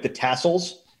leg with the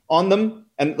tassels on them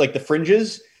and like the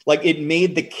fringes, like it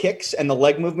made the kicks and the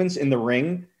leg movements in the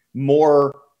ring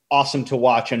more awesome to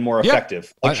watch and more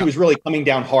effective. Like she was really coming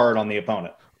down hard on the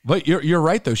opponent. But you're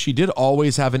right though. She did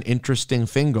always have an interesting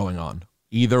thing going on.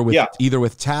 Either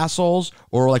with tassels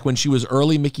or like when she was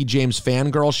early Mickey James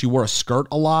fangirl, she wore a skirt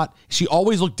a lot. She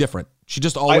always looked different. She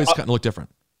just always kind of looked different.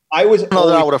 I don't know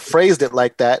that I would have phrased it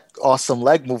like that. Awesome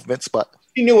leg movements, but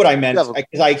you knew what I meant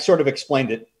because I sort of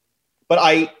explained it. But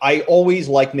I always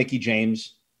liked Mickey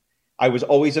James. I was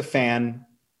always a fan.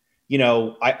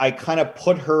 I kind of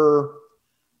put her,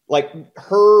 like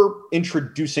her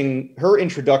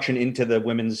introduction into the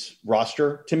women's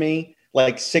roster to me,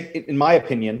 like in my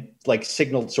opinion, like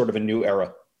signaled sort of a new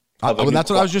era. That's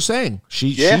what I was just saying.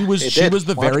 She was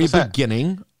the very 100%.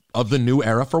 Beginning of the new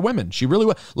era for women. She really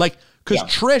was, like, because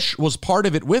Trish was part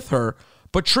of it with her,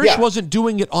 but Trish wasn't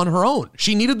doing it on her own.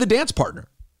 She needed the dance partner.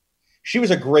 She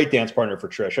was a great dance partner for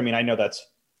Trish. I mean, I know that's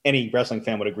any wrestling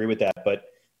fan would agree with that, but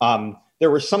there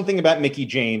was something about Mickey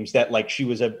James that like she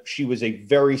was a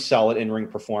very solid in-ring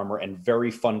performer and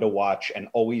very fun to watch and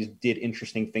always did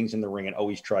interesting things in the ring and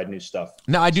always tried new stuff.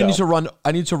 Now I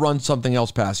need to run something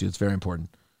else past you. It's very important.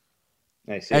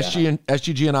 I see.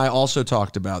 SGG and I also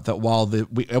talked about that while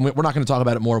we're not going to talk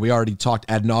about it more. We already talked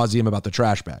ad nauseum about the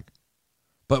trash bag,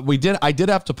 but I did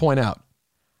have to point out,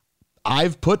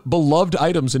 I've put beloved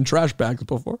items in trash bags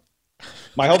before.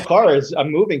 My whole car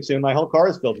I'm moving soon. My whole car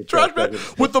is filled with trash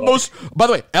bags. With the most, by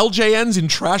the way, LJNs in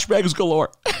trash bags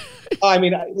galore. I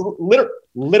mean,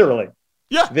 literally.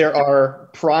 Yeah. There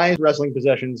are prized wrestling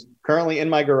possessions currently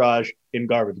in my garage in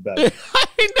garbage bags.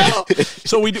 I know.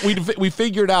 So we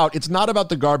figured out it's not about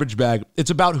the garbage bag.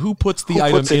 It's about who puts the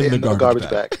item in the garbage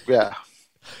bag. Yeah.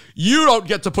 You don't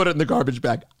get to put it in the garbage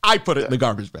bag. I put it in the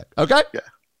garbage bag. Okay? Yeah.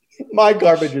 My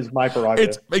garbage is my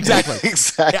prerogative. Exactly.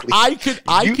 Exactly. By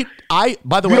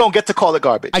the way, you don't get to call it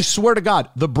garbage. I swear to God,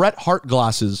 the Bret Hart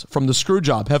glasses from the screw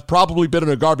job have probably been in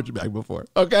a garbage bag before.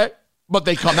 Okay? But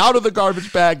they come out of the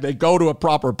garbage bag. They go to a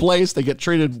proper place. They get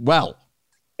treated well.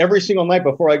 Every single night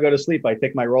before I go to sleep, I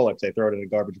take my Rolex. I throw it in a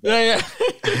garbage bag. Yeah.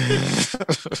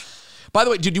 By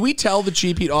the way, did we tell the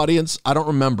Cheap Heat audience? I don't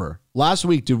remember. Last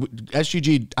week,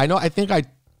 SGG, I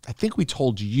think we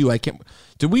told you.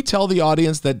 Did we tell the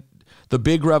audience that the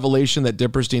big revelation that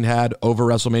Dipperstein had over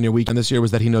WrestleMania weekend this year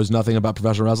was that he knows nothing about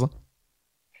professional wrestling?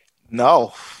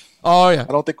 No. Oh yeah.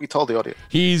 I don't think we told the audience.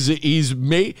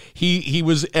 He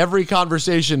was every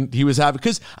conversation he was having,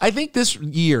 because I think this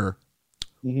year,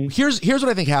 here's what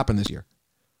I think happened this year.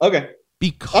 Okay.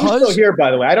 Because I'm still here,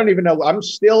 by the way. I don't even know. I'm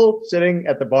still sitting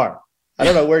at the bar. I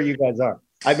don't know where you guys are.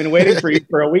 I've been waiting for you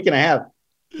for a week and a half.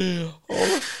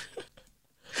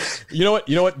 You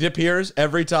know what Dip hears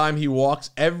every time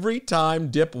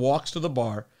Dip walks to the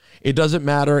bar? It doesn't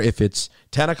matter if it's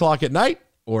 10 o'clock at night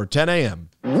or 10 a.m.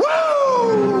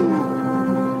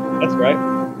 That's right.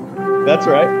 That's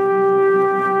right.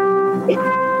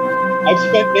 I've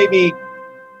spent maybe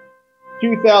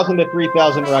 2,000 to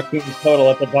 3,000 raccoons total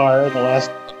at the bar in the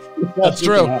last. That's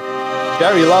true.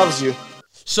 Gary loves you.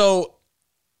 So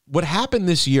what happened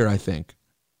this year, I think,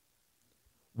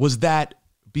 was that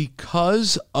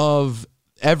because of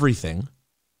everything,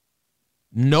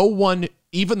 no one,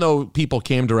 even though people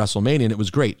came to WrestleMania and it was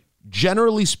great,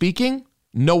 generally speaking,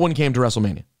 no one came to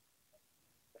WrestleMania.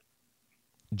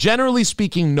 Generally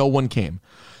speaking, no one came.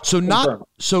 So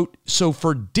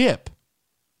for Dip,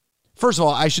 first of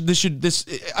all, I'm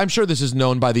sure this is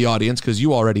known by the audience because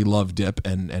you already love Dip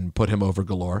and put him over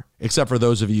galore, except for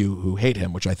those of you who hate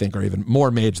him, which I think are even more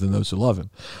mage than those who love him.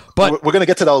 But we're going to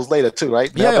get to those later too,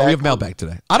 right? Yeah, we have mailbag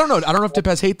today. I don't know if Dip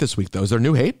has hate this week though. Is there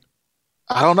new hate?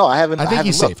 I don't know. I think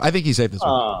he's safe. I think he's safe this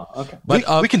week. Okay.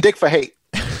 But we can dig for hate.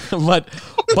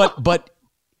 but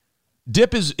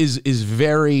Dip is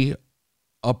very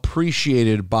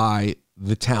appreciated by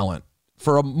the talent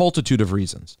for a multitude of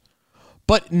reasons.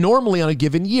 But normally on a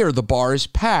given year, the bar is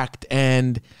packed.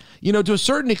 And, to a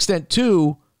certain extent,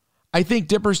 too, I think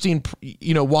Dipperstein,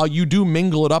 while you do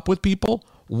mingle it up with people,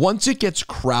 once it gets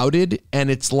crowded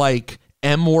and it's like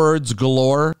M words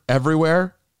galore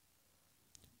everywhere,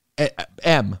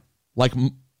 M, like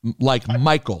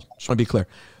Michael, just want to be clear.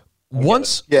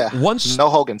 Once no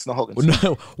Hogan's.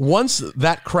 Once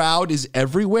that crowd is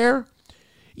everywhere,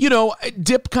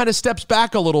 Dip kind of steps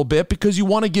back a little bit because you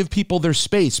want to give people their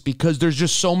space because there's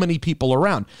just so many people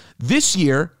around. This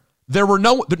year,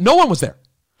 no one was there.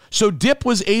 So Dip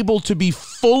was able to be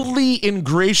fully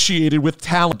ingratiated with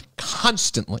talent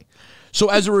constantly. So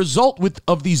as a result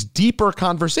of these deeper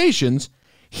conversations,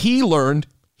 he learned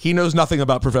he knows nothing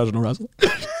about professional wrestling.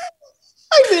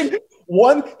 I mean,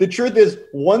 the truth is,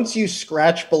 once you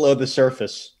scratch below the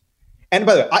surface, and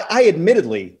by the way, I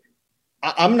admittedly,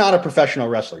 I'm not a professional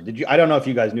wrestler. I don't know if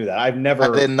you guys knew that. I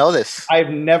didn't know this. I've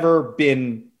never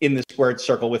been in the squared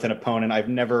circle with an opponent. You've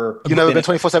never been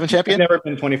 24/7 champion? I've never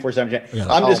been 24/7 champion.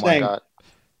 Yeah. I'm just saying,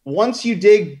 once you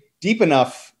dig deep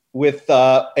enough with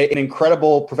an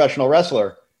incredible professional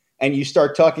wrestler and you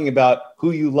start talking about who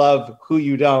you love, who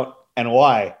you don't, and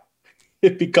why,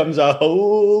 it becomes a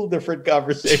whole different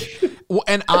conversation.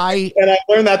 And I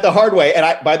learned that the hard way.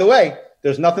 And by the way,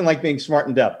 there's nothing like being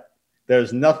smartened up.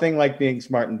 There's nothing like being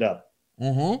smartened up.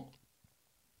 Mm-hmm.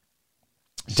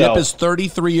 Dip is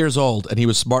 33 years old, and he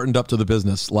was smartened up to the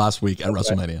business last week at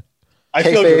WrestleMania.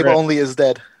 Kayfabe only is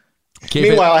dead.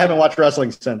 Meanwhile, I haven't watched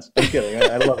wrestling since. I'm kidding.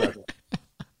 I love wrestling.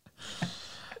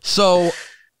 So,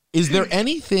 is there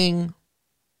anything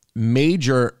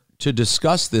major to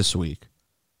discuss this week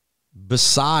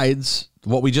besides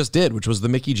what we just did, which was the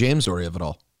Mickey James story of it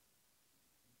all?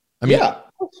 I mean, yeah.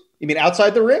 You mean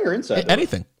outside the ring or inside?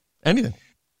 Anything. I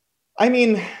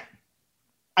mean,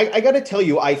 I got to tell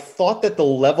you, I thought that the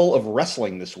level of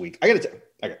wrestling this week. I got to tell you,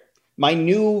 okay,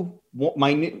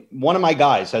 one of my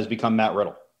guys has become Matt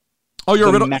Riddle. Oh, you're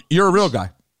a real guy.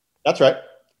 That's right.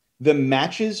 The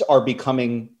matches are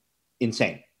becoming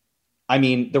insane. I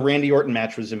mean, the Randy Orton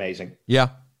match was amazing. Yeah.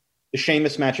 The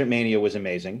Sheamus match at Mania was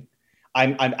amazing.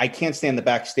 I can't stand the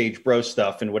backstage bro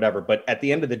stuff and whatever, but at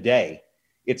the end of the day,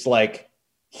 it's like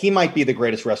he might be the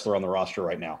greatest wrestler on the roster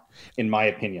right now, in my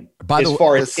opinion. That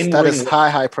is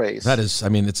high praise. That is, I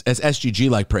mean, it's SGG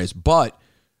like praise, but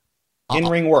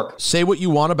in-ring work. Say what you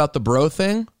want about the bro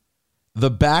thing. The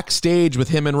backstage with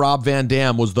him and Rob Van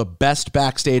Dam was the best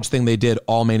backstage thing they did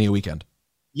all Mania weekend.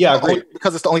 Yeah, agree.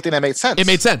 Because it's the only thing that made sense. It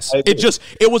made sense.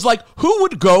 It was like, who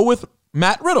would go with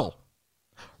Matt Riddle?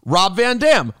 Rob Van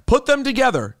Dam. Put them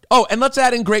together. Oh, and let's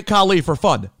add in Great Khali for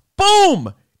fun.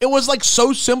 Boom! It was like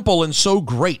so simple and so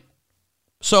great.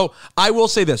 So I will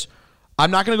say this.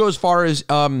 I'm not going to go as far as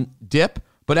Dip,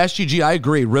 but SGG, I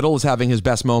agree. Riddle is having his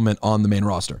best moment on the main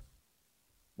roster.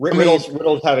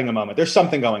 Riddle's having a moment. There's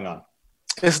something going on.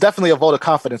 It's definitely a vote of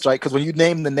confidence, right? Because when you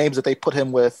name the names that they put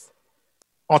him with,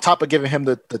 on top of giving him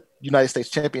the United States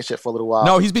Championship for a little while.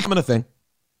 No, he's becoming a thing.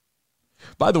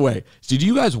 By the way, did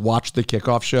you guys watch the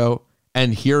kickoff show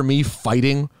and hear me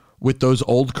fighting with those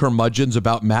old curmudgeons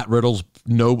about Matt Riddle's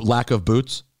no lack of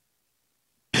boots?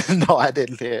 No, I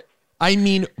didn't hear it. I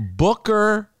mean,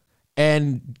 Booker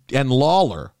and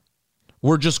Lawler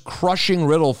were just crushing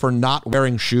Riddle for not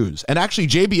wearing shoes. And actually,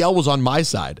 JBL was on my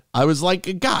side. I was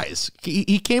like, guys,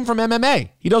 he came from MMA.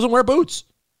 He doesn't wear boots.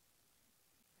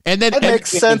 And then it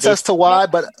makes sense as to why,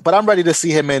 but I'm ready to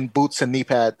see him in boots and knee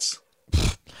pads.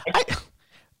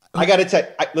 I got to tell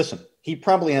you, listen, he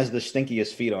probably has the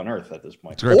stinkiest feet on earth at this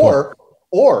point.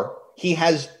 Or he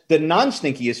has the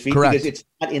non-stinkiest feet because it's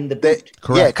not in the boot.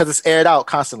 Yeah, because it's aired out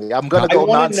constantly. I'm going to go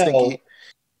non-stinky.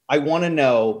 I want to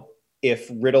know if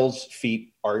Riddle's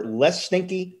feet are less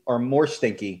stinky or more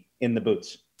stinky in the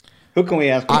boots. Who can we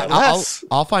ask?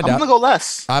 I'll find out. I'm going to go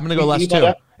less. I'm going to go less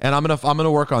too. And I'm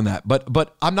gonna work on that.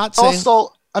 But I'm not saying.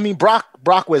 Also, I mean, Brock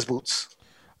wears boots.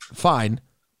 Fine,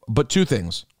 but two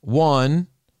things. One,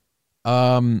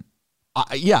 I'd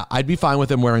be fine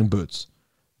with him wearing boots.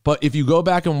 But if you go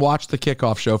back and watch the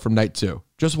kickoff show from night 2,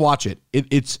 just watch it.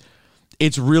 It's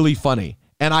really funny.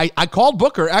 And I called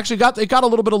Booker. Actually, it got a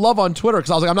little bit of love on Twitter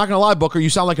because I was like, I'm not gonna lie, Booker, you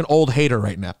sound like an old hater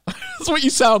right now. That's what you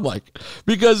sound like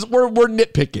because we're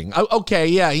nitpicking. Okay,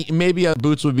 yeah, maybe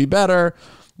boots would be better,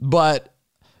 but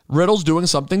Riddle's doing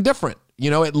something different.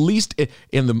 You know, at least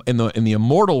in the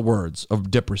immortal words of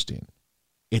Dipperstein,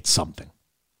 it's something.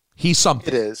 He's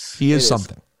something. It is. He is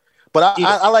something. But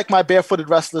I like my barefooted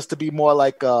wrestlers to be more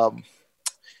like, damn,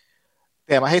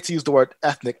 I hate to use the word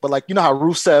ethnic, but like, you know how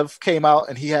Rusev came out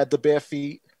and he had the bare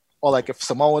feet, or like if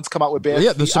Samoans come out with bare feet.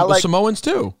 Yeah, the Samoans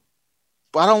too.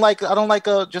 But I don't like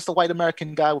just a white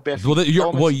American guy with bare feet.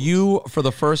 You for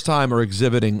the first time are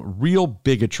exhibiting real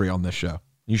bigotry on this show.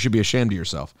 You should be ashamed of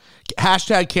yourself.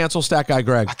 Hashtag cancel Stat Guy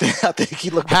Greg. I think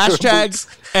he looked. Hashtag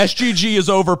SGG is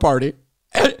over party.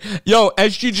 Yo,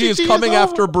 SGG is coming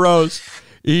after bros.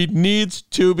 He needs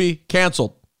to be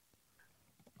canceled.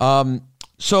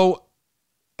 So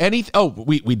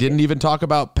we didn't even talk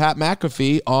about Pat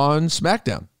McAfee on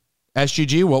SmackDown.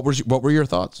 SGG, what were your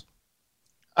thoughts?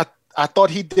 I thought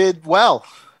he did well.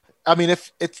 I mean,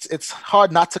 if it's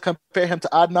hard not to compare him to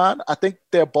Adnan. I think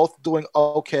they're both doing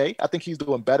okay. I think he's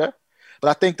doing better, but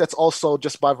I think that's also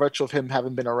just by virtue of him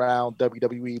having been around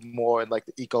WWE more in like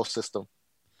the ecosystem.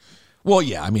 Well,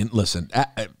 yeah. I mean, listen,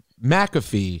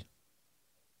 McAfee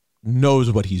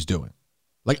knows what he's doing.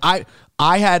 Like I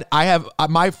have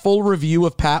my full review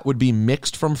of Pat would be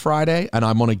mixed from Friday, and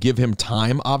I'm going to give him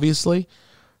time, obviously.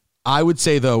 I would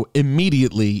say, though,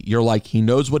 immediately, you're like, he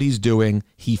knows what he's doing.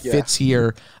 He fits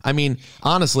here. I mean,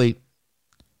 honestly,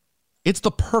 it's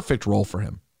the perfect role for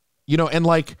him. You know, and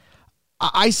like,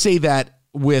 I say that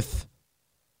with,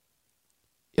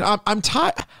 you know, I'm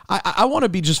tired. I want to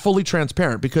be just fully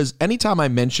transparent because anytime I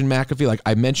mention McAfee, like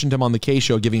I mentioned him on the K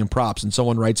show giving him props, and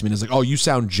someone writes me and is like, oh, you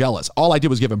sound jealous. All I did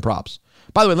was give him props.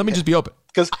 By the way, let me just be open.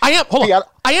 Because I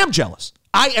am jealous.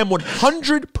 I am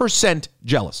 100%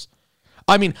 jealous.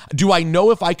 I mean, do I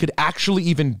know if I could actually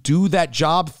even do that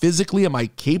job physically? Am I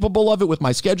capable of it with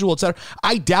my schedule, etc.?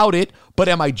 I doubt it, but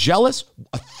am I jealous?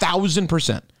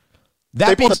 1,000%.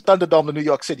 They put a Thunderdome in New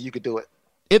York City, you could do it.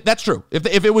 That's true.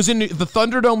 If it was in the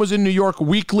Thunderdome was in New York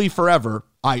weekly forever,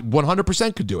 I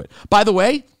 100% could do it. By the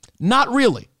way, not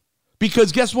really,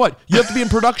 because guess what? You have to be in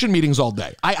production meetings all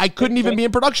day. I couldn't even be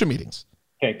in production meetings.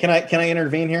 Okay, can I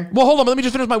intervene here? Well, hold on. Let me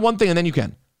just finish my one thing, and then you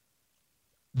can.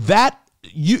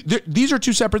 These are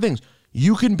two separate things.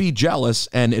 you can be jealous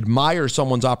and admire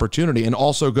someone's opportunity and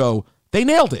also go, they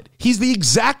nailed it. He's the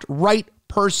exact right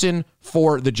person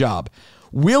for the job.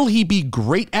 Will he be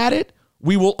great at it?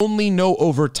 We will only know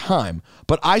over time.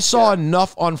 But I saw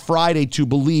enough on Friday to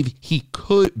believe he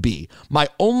could be. My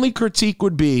only critique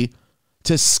would be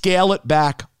to scale it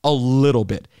back a little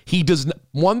bit. He does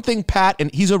one thing, Pat,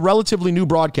 and he's a relatively new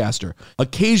broadcaster.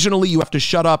 Occasionally you have to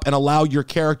shut up and allow your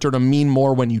character to mean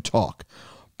more when you talk.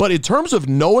 But in terms of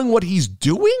knowing what he's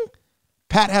doing,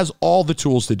 Pat has all the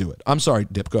tools to do it. I'm sorry,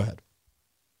 Dip, go ahead.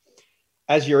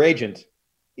 As your agent,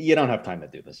 you don't have time to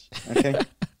do this, okay?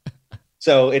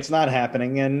 So it's not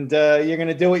happening, and you're going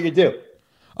to do what you do.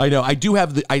 I know. I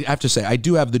have to say, I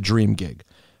do have the dream gig.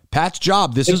 Pat's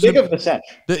job. This is the gig of the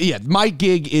century. Yeah, my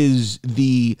gig is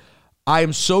I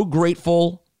am so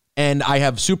grateful, and I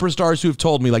have superstars who've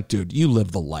told me, like, dude, you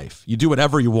live the life. You do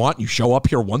whatever you want. You show up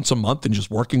here once a month and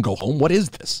just work and go home. What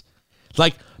is this?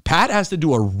 Like, Pat has to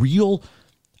do a real,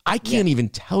 I can't even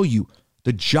tell you,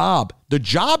 the job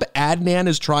Adnan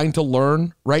is trying to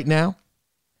learn right now.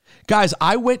 Guys,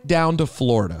 I went down to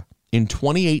Florida in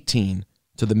 2018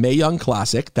 to the Mae Young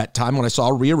Classic, that time when I saw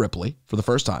Rhea Ripley for the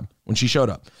first time, when she showed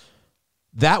up.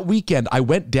 That weekend, I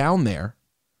went down there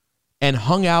and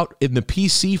hung out in the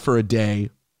PC for a day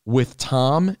with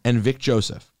Tom and Vic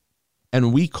Joseph.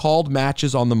 And we called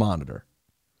matches on the monitor.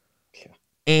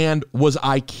 And was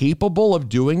I capable of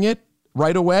doing it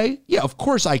right away? Yeah, of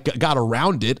course I got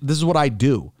around it. This is what I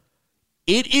do.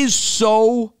 It is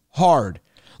so hard.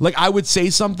 Like, I would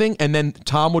say something and then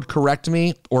Tom would correct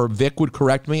me or Vic would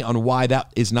correct me on why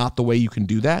that is not the way you can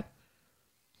do that.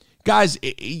 Guys,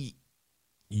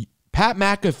 Pat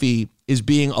McAfee is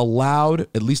being allowed,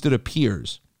 at least it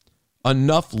appears,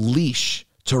 enough leash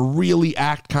to really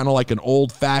act kind of like an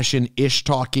old-fashioned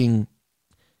ish-talking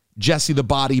Jesse the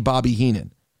Body Bobby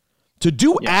Heenan. To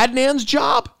do Adnan's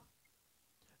job,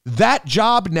 that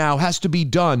job now has to be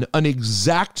done an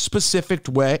exact specific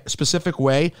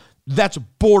way that's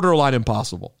borderline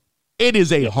impossible. It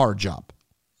is a hard job.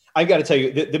 I got to tell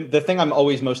you, the thing I'm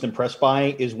always most impressed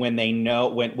by is when they know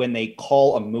when they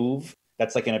call a move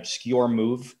that's like an obscure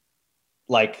move,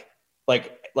 like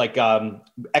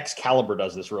Excalibur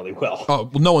does this really well. Oh,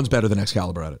 well, no one's better than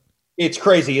Excalibur at it. It's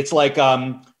crazy. It's like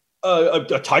a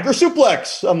tiger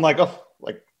suplex. I'm like, oh,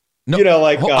 like. No, you know,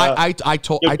 like double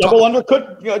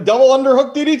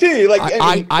underhook DDT. Like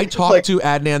I talked to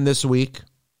Adnan this week.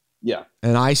 Yeah.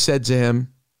 And I said to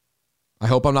him, I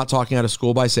hope I'm not talking out of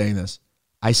school by saying this.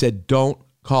 I said, don't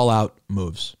call out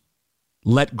moves.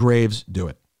 Let Graves do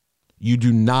it. You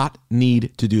do not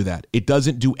need to do that. It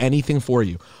doesn't do anything for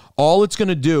you. All it's going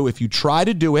to do, if you try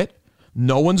to do it,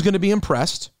 no one's going to be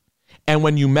impressed. And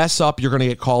when you mess up, you're going to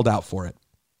get called out for it.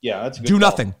 Yeah, that's a good Do call.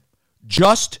 nothing.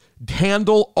 Just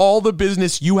handle all the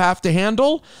business you have to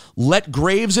handle. Let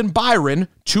Graves and Byron,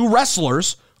 two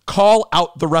wrestlers, call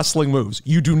out the wrestling moves.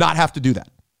 You do not have to do that.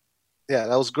 Yeah,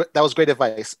 that was great. That was great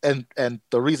advice, and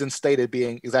the reason stated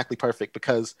being exactly perfect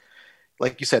because,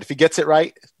 like you said, if he gets it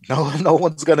right, no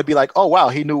one's gonna be like, oh wow,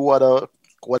 he knew what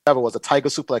whatever was a tiger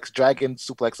suplex, dragon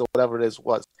suplex, or whatever it is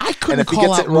was. I couldn't and if he call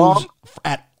gets out it wrong moves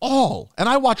at all, and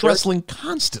I watch wrestling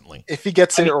constantly. If he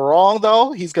gets it wrong,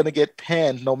 though, he's gonna get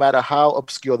panned, no matter how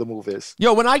obscure the move is.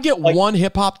 Yo, when I get one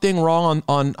hip hop thing wrong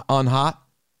on Hot,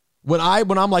 when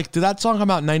I'm like, did that song come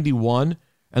out in 91?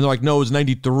 And they're like, no, it was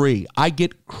 93. I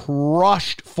get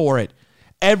crushed for it.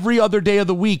 Every other day of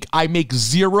the week, I make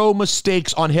zero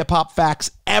mistakes on hip hop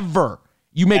facts ever.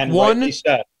 You make and one. Rightly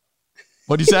so.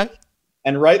 What'd you say?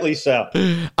 And rightly so.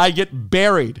 I get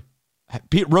buried.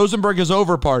 Pete Rosenberg is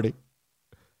over party.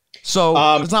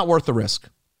 So it's not worth the risk.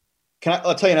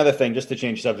 I'll tell you another thing, just to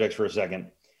change subjects for a second.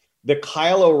 The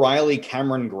Kyle O'Reilly,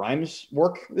 Cameron Grimes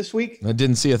work this week. I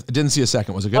didn't see a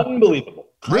second. Was it good? Unbelievable.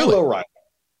 Really?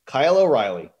 Kyle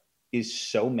O'Reilly is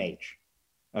so mage.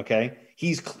 Okay.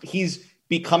 He's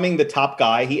becoming the top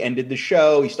guy. He ended the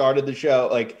show. He started the show.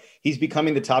 Like, he's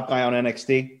becoming the top guy on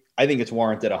NXT. I think it's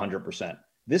warranted 100%.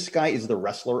 This guy is the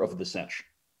wrestler of the century.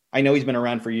 I know he's been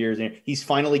around for years and he's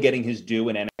finally getting his due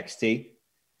in NXT.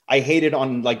 I hated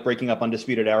on like breaking up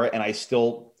Undisputed Era, and I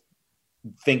still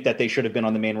think that they should have been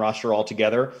on the main roster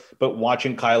altogether. But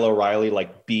watching Kyle O'Reilly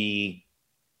like be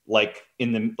like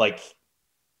in the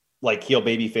like heel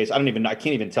baby face, I can't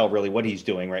even tell really what he's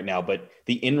doing right now, but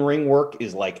the in-ring work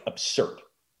is like absurd.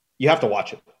 You have to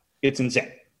watch it. It's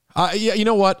insane. Yeah, you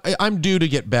know what? I'm due to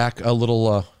get back a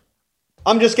little.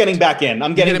 I'm just getting back in.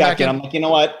 I'm getting back in. I'm like, you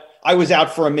know what? I was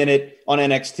out for a minute on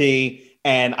NXT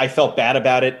and I felt bad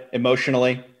about it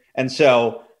emotionally. And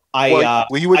so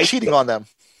you were cheating on them.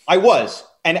 I was.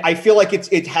 And I feel like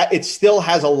it still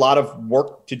has a lot of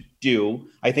work do.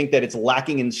 I think that it's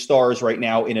lacking in stars right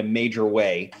now in a major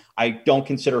way. I don't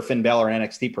consider Finn Balor an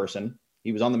NXT person.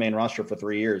 He was on the main roster for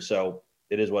 3 years, so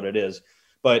it is what it is.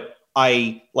 But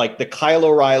I like the Kyle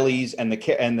O'Reillys and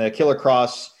the Killer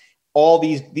Cross. All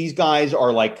these guys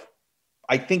are like,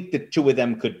 I think the two of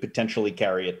them could potentially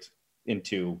carry it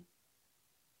into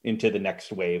the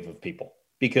next wave of people,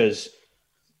 because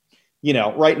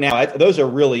right now those are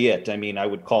really it. I mean, I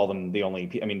would call them the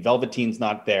only. I mean, Velveteen's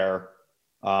not there.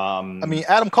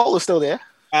 Adam Cole is still there.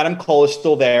 Adam Cole is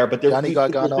still there, but there's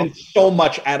Gargano. been so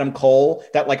much Adam Cole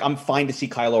that like I'm fine to see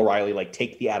Kyle O'Reilly like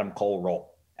take the Adam Cole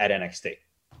role at NXT. Do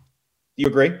you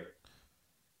agree?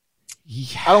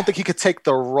 Yeah. I don't think he could take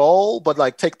the role, but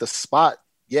like take the spot.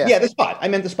 Yeah. Yeah, the spot. I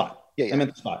meant the spot. Yeah. I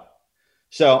meant the spot.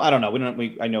 So I don't know.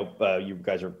 I know you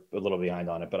guys are a little behind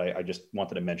on it, but I just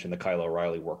wanted to mention the Kyle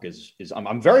O'Reilly work is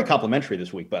I'm very complimentary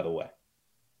this week, by the way.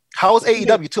 How was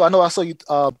AEW too? I know I saw you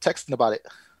texting about it.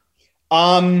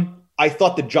 I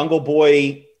thought the Jungle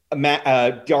Boy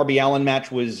Darby Allin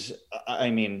match was,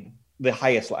 the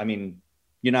highest. I mean,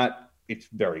 it's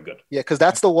very good. Yeah, because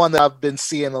that's the one that I've been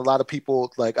seeing a lot of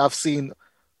people, like I've seen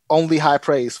only high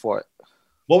praise for it.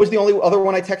 What was the only other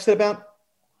one I texted about?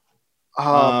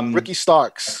 Ricky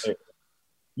Starks.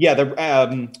 Yeah,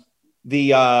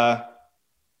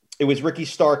 it was Ricky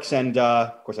Starks and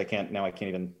of course I can't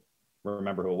even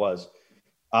remember who it was.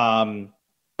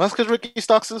 That's because Ricky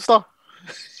Starks is a star.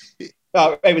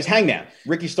 It was Hangman,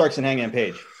 Ricky Starks and Hangman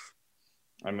Page.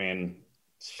 I mean,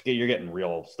 you're getting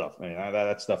real stuff. I mean,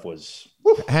 that stuff was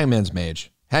Hangman's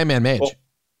Mage. Hangman Mage. Well,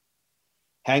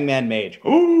 Hangman Mage.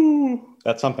 Ooh,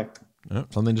 that's something. Oh,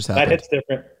 something just happened. That hits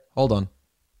different. Hold on.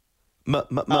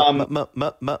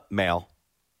 Mail.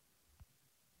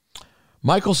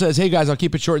 Michael says, "Hey guys, I'll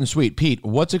keep it short and sweet. Pete,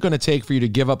 what's it going to take for you to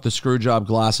give up the screw job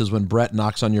glasses when Brett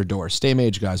knocks on your door? Stay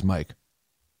Mage, guys. Mike.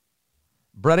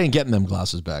 Brett ain't getting them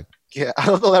glasses back. Yeah, I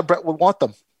don't know that Brett would want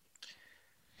them.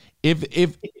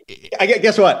 If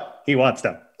guess what? He wants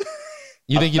them.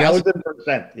 You think he does?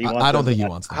 1,000%. I don't think he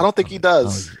wants them. I don't think he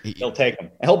does. He'll take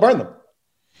them. He'll burn them.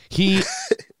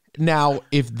 Now,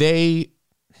 if they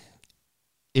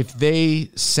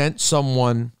sent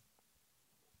someone,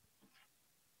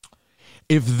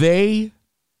 if they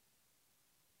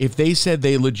said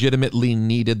they legitimately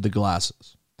needed the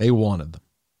glasses, they wanted them,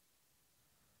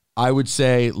 I would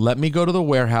say, let me go to the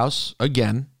warehouse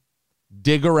again,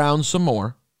 dig around some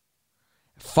more,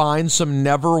 find some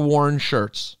never worn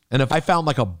shirts. And if I found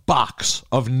like a box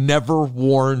of never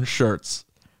worn shirts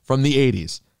from the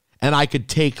 80s, and I could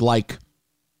take like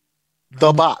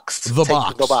the box,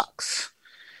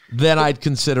 then I'd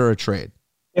consider a trade.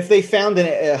 If they found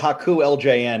a Haku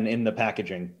LJN in the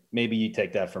packaging, maybe you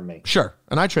take that from me. Sure.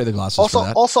 And I trade the glasses for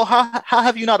that. Also, how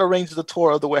have you not arranged the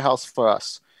tour of the warehouse for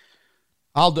us?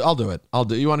 I'll do it.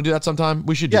 You want to do that sometime?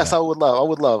 We should do that. Yes, I would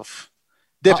love.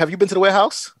 Dip, have you been to the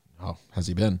warehouse? Oh, has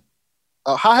he been?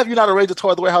 How have you not arranged a tour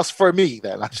of the warehouse for me,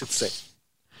 then, I should say?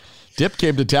 Dip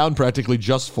came to town practically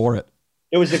just for it.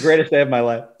 It was the greatest day of my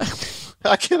life.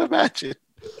 I can't imagine.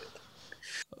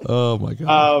 Oh, my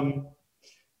God.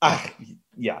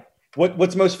 Yeah.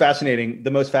 What's most fascinating?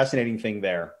 The most fascinating thing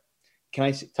there. Can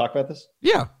I talk about this?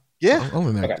 Yeah. Yeah. I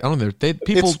don't think Okay.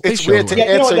 It's weird to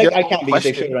answer your I can't because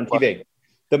they question. showed it on TV.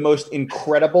 The most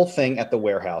incredible thing at the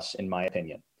warehouse, in my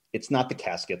opinion, it's not the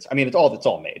caskets. I mean, it's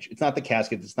all Mage. It's not the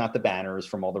caskets. It's not the banners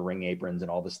from all the ring aprons and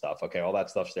all this stuff. Okay, all that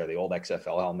stuff's there. The old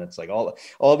XFL helmets, like all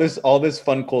this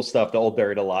fun, cool stuff. The old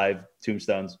buried alive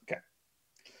tombstones. Okay.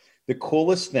 The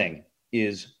coolest thing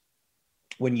is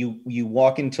when you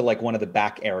walk into like one of the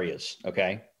back areas.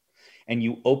 Okay, and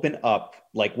you open up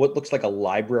like what looks like a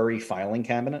library filing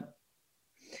cabinet,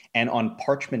 and on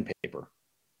parchment paper,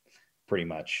 pretty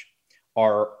much,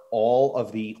 are all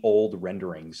of the old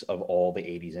renderings of all the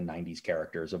 80s and 90s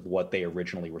characters of what they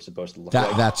originally were supposed to look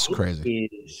like. That's crazy.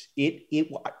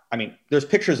 I mean, there's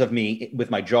pictures of me with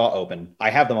my jaw open. I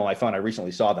have them on my phone. I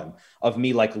recently saw them of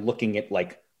me like looking at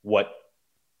like what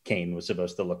Kane was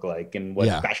supposed to look like and what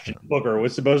Bastion Booger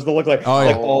was supposed to look like. Oh,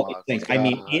 like yeah. all these things. God. I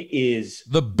mean, it is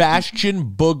the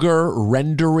Bastion Booger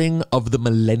rendering of the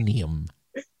millennium.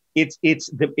 It's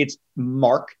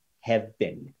Mark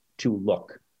heaven to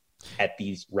look at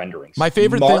these renderings. My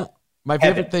favorite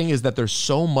thing is that there's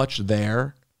so much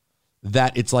there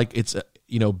that it's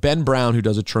Ben Brown, who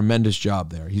does a tremendous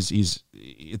job there.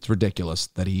 It's ridiculous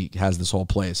that he has this whole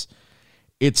place.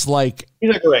 It's like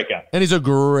he's a great guy. And he's a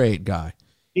great guy.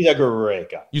 He's a great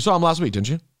guy. You saw him last week, didn't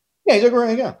you? Yeah, he's a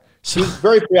great guy. He's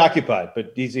very preoccupied,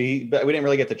 but but we didn't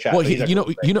really get to chat. Well, it's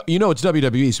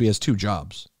WWE, so he has two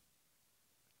jobs.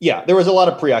 Yeah, there was a lot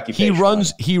of preoccupation.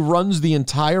 He runs the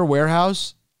entire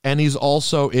warehouse, and he's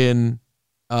also in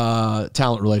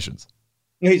talent relations.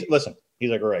 He's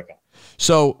a great guy.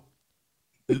 So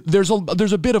there's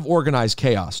a bit of organized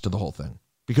chaos to the whole thing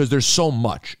because there's so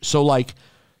much. So like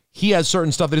he has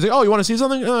certain stuff that he's like, oh, you want to see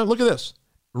something? Look at this.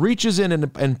 Reaches in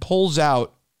and pulls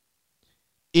out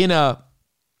it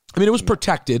was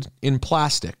protected in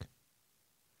plastic.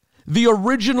 The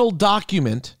original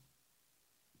document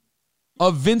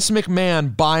of Vince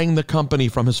McMahon buying the company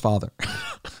from his father.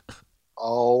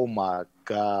 Oh my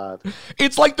God.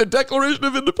 It's like the Declaration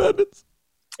of Independence.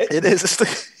 It is.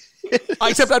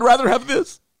 Except I'd rather have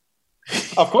this.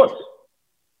 Of course.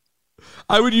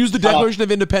 I would use the Declaration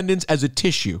of Independence as a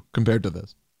tissue compared to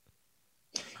this.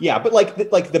 Yeah, but like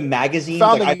the magazine.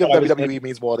 Founding like, of WWE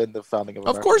means more than the founding of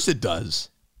America. Of course it does.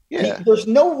 Yeah. There's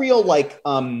no real like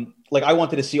I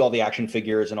wanted to see all the action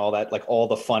figures and all that, like all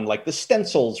the fun, like the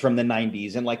stencils from the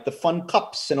 90s and like the fun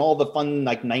cups and all the fun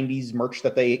like 90s merch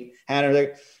that they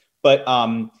had. But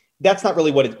that's not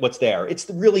really what's there. It's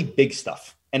the really big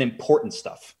stuff and important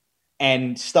stuff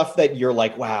and stuff that you're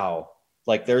like, wow,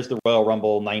 like there's the Royal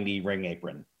Rumble 90 ring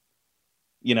apron.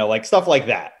 You know, like stuff like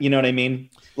that. You know what I mean?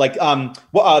 Like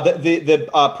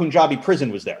the Punjabi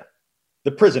prison was there.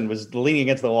 The prison was leaning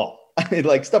against the wall.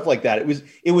 Like stuff like that. It was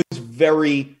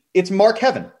very. It's Mark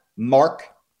Heaven. Mark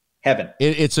Heaven.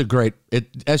 It's a great.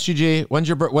 SGG.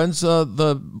 When's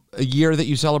the year that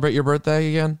you celebrate your birthday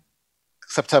again?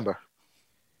 September.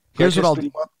 Here's what I'll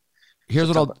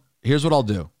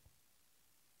do.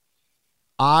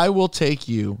 I will take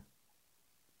you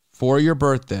for your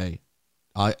birthday.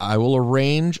 I will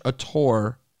arrange a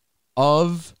tour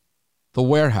of the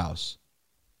warehouse,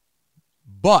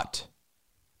 but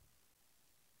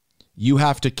you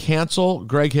have to cancel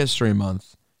Greg History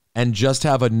Month and just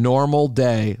have a normal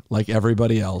day like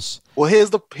everybody else. Well,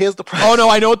 here's the problem. Oh no,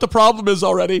 I know what the problem is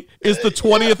already. It's the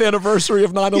 20th anniversary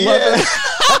of 9/11.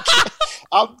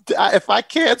 Yeah. If I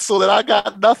cancel, then I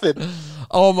got nothing.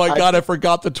 Oh my God, I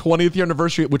forgot the 20th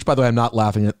anniversary, which by the way, I'm not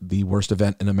laughing at the worst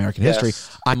event in American history.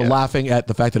 I'm laughing at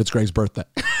the fact that it's Greg's birthday.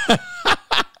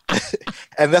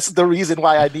 And that's the reason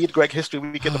why I need Greg History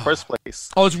Week in the first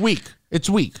place. Oh, it's weak. It's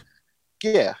weak.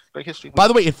 Yeah, Greg History Week. By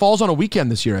the way, it falls on a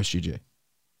weekend this year, SGJ.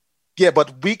 Yeah,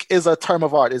 but week is a term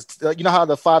of art. It's you know how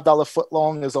the $5 foot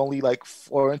long is only like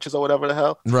 4 inches or whatever the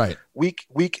hell? Right.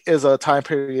 Week is a time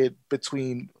period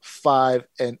between 5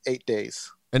 and 8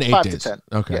 days. And 8 5 days. to 10.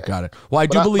 Okay, Yeah. got it. Well, I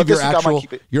do believe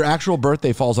your actual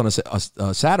birthday falls on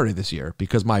a Saturday this year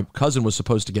because my cousin was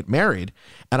supposed to get married.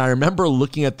 And I remember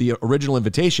looking at the original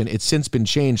invitation. It's since been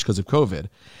changed because of COVID.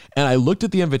 And I looked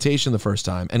at the invitation the first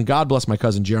time. And God bless my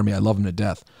cousin Jeremy. I love him to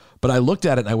death. But I looked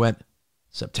at it and I went,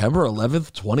 September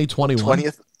 11th, 2021?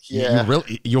 20th, yeah.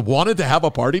 You wanted to have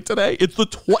a party today? It's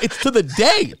it's to the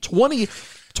day.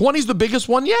 20's the biggest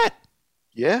one yet.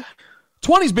 Yeah.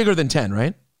 20's bigger than 10,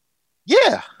 right?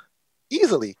 Yeah,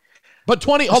 easily. But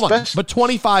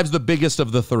 25's the biggest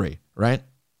of the three, right?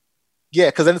 Yeah,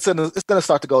 because then it's gonna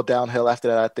start to go downhill after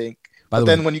that, I think. But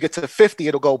then when you get to 50,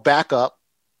 it'll go back up.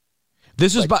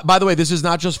 This is, by the way, this is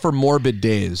not just for morbid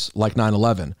days like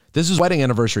 9/11. This is wedding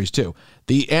anniversaries too.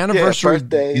 The anniversary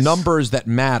numbers that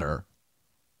matter.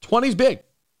 20's big.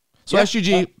 So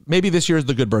SGG, maybe this year is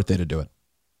the good birthday to do it.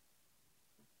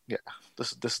 Yeah,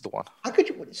 this is the one. How could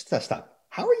you stop?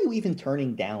 How are you even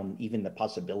turning down even the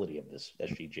possibility of this,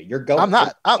 SGG? You're going. I'm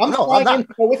not. I'm flying in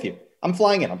to go with you. I'm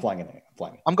flying in. I'm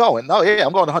going. No, yeah,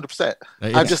 I'm going 100%.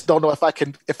 I just don't know if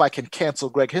I can cancel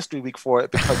Greg History Week for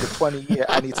it because the 20 year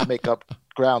I need to make up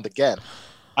ground again.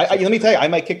 Let me tell you, I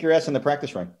might kick your ass in the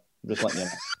practice ring. I'm just letting you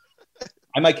know.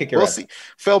 I might kick your ass. We'll see.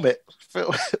 Film it.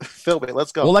 Film it.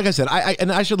 Let's go. Well, like I said,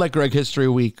 I should let Greg History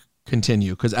Week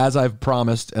continue because as I've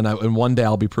promised, and one day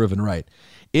I'll be proven right.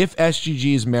 If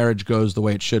SGG's marriage goes the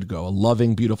way it should go, a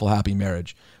loving, beautiful, happy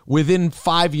marriage, within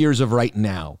 5 years of right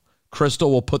now,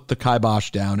 Crystal will put the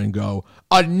kibosh down and go,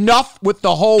 enough with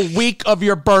the whole week of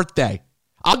your birthday.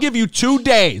 I'll give you 2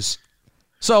 days.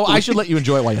 So I should let you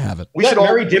enjoy it while you have it. We should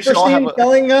Mary Dipperstein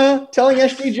telling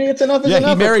SGG it's enough is enough. Yeah,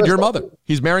 he married your mother.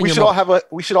 He's marrying your mother.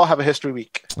 We should all have a history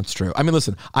week. That's true. I mean,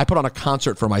 listen, I put on a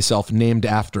concert for myself named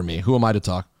after me. Who am I to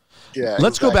talk? Yeah.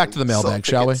 Let's go back to the mailbag,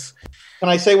 shall we? Can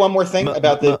I say one more thing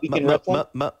about the weekend wrestling?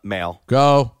 Mail.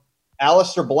 Go.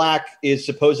 Aleister Black is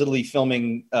supposedly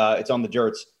filming. It's on the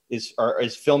Dirts. Is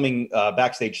filming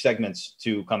backstage segments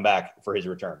to come back for his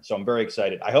return. So I'm very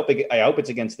excited. I hope it's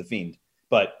against the Fiend.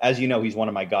 But as you know, he's one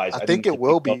of my guys. I think it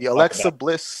will be. Alexa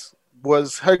Bliss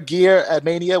was her gear at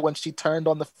Mania when she turned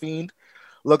on the Fiend.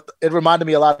 Look, it reminded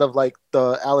me a lot of like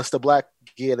the Aleister Black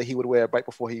gear that he would wear right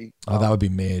before he. That would be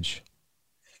Mage.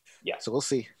 Yeah. So we'll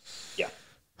see. Yeah.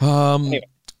 Anyway.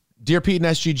 Dear Pete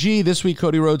and SGG, this week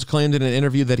Cody Rhodes claimed in an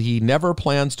interview that he never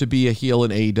plans to be a heel in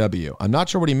AEW. I'm not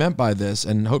sure what he meant by this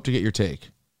and hope to get your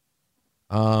take.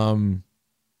 AEW.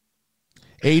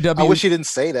 I wish he didn't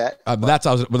say that. That's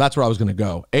where I was going to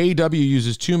go. AEW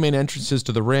uses two main entrances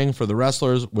to the ring for the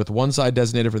wrestlers, with one side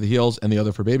designated for the heels and the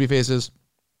other for babyfaces.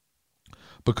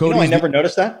 But Cody, I never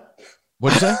noticed that.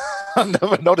 What'd you say? I've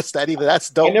never noticed that either. That's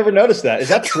dope. I never noticed that. Is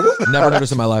that true? Never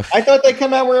noticed in my life. I thought they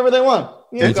come out wherever they want.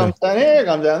 Here comes down here,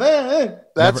 comes down there.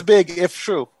 That's big, if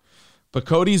true. But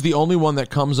Cody's the only one that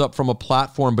comes up from a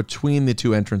platform between the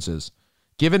two entrances.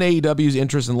 Given AEW's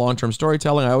interest in long-term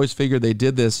storytelling, I always figured they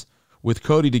did this with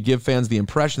Cody to give fans the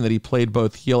impression that he played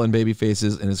both heel and baby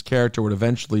faces, and his character would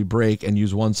eventually break and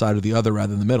use one side or the other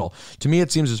rather than the middle. To me,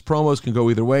 it seems his promos can go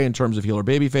either way in terms of heel or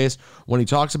babyface. When he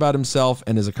talks about himself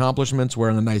and his accomplishments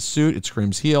wearing a nice suit, it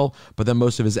screams heel, but then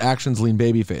most of his actions lean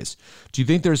babyface. Do you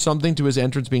think there's something to his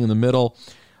entrance being in the middle?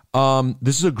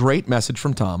 This is a great message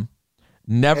from Tom.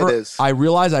 Never. I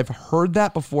realize I've heard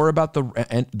that before about the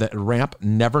ramp.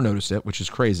 Never noticed it, which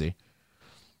is crazy.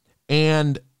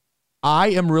 And I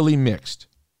am really mixed.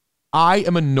 I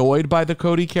am annoyed by the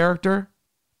Cody character.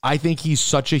 I think he's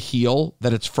such a heel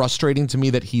that it's frustrating to me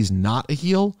that he's not a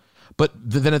heel. But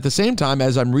then at the same time,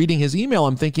 as I'm reading his email,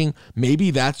 I'm thinking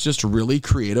maybe that's just really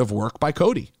creative work by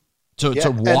Cody to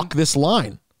walk this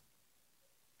line.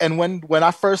 And when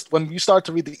you started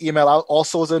to read the email, I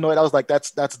also was annoyed. I was like, that's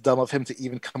dumb of him to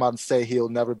even come out and say he'll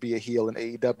never be a heel in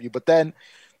AEW. But then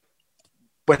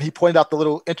when he pointed out the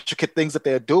little intricate things that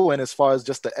they're doing as far as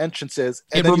just the entrances,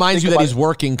 it reminds you that he's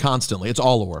working constantly. It's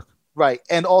all a work. Right.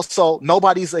 And also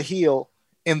nobody's a heel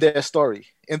in their story.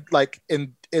 In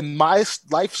my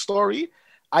life story,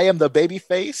 I am the baby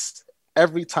face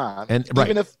every time. And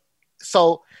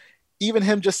even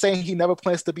him just saying he never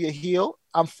plans to be a heel,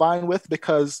 I'm fine with,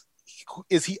 because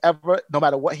is he ever, no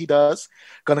matter what he does,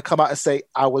 going to come out and say,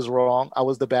 I was wrong, I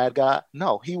was the bad guy?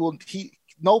 No,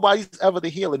 nobody's ever the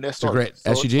heel in their story. Great.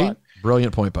 So SUG,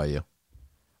 brilliant point by you.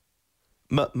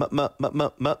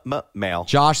 Mail.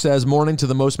 Josh says, morning to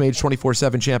the most made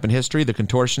 24/7 champ in history, the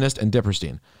Contortionist and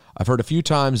Dipperstein. I've heard a few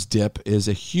times Dip is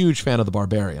a huge fan of the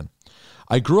Barbarian.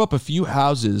 I grew up a few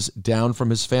houses down from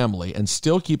his family and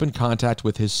still keep in contact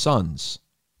with his sons.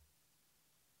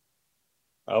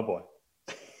 Oh, boy.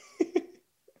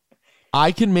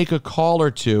 I can make a call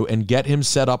or two and get him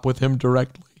set up with him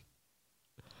directly.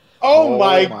 Oh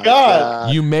my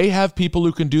God. You may have people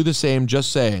who can do the same,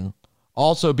 just saying.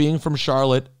 Also, being from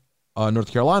Charlotte,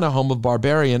 North Carolina, home of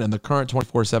Barbarian and the current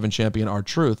 24/7 champion,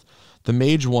 R-Truth, the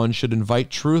Mage One should invite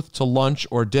Truth to lunch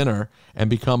or dinner and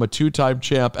become a two-time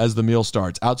champ as the meal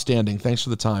starts. Outstanding. Thanks for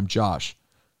the time, Josh.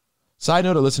 Side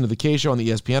note, I listened to the K Show on the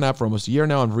ESPN app for almost a year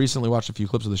now. I've recently watched a few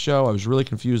clips of the show. I was really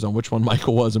confused on which one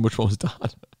Michael was and which one was Don.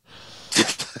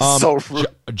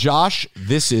 Josh,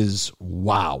 this is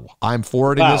wow. I'm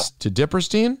forwarding this to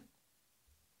Dipperstein.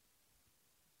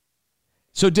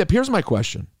 So, Dip, here's my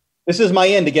question. This is my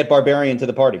end to get Barbarian to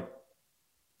the party.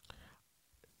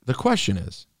 The question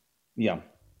is, yeah,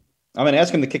 I'm going to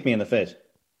ask him to kick me in the face.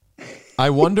 I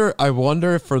wonder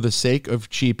if for the sake of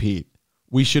Cheap Heat,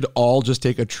 we should all just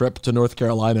take a trip to North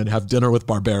Carolina and have dinner with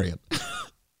Barbarian.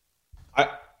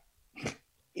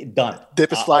 Done.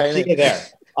 Dip is flying in. There.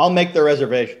 I'll make the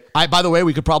reservation. By the way,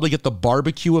 we could probably get the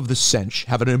barbecue of the Cinch,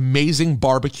 have an amazing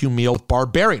barbecue meal with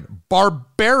Barbarian.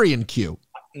 Barbarian Q.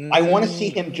 I want to see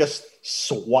him just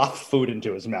swath food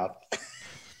into his mouth.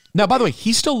 Now, by the way,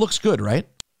 he still looks good, right?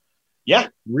 Yeah,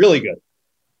 really good.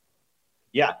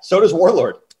 Yeah, so does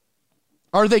Warlord.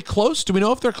 Are they close? Do we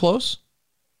know if they're close?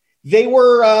 They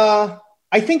were,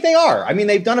 I think they are. I mean,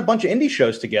 they've done a bunch of indie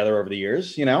shows together over the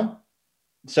years, you know?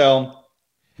 So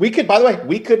we could, by the way,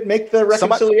 make the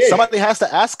reconciliation. Somebody has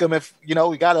to ask him if, we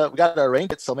gotta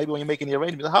arrange it. So maybe when you're making the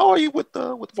arrangement, how are you with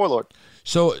Warlord?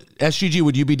 So SGG,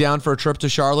 would you be down for a trip to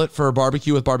Charlotte for a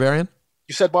barbecue with Barbarian?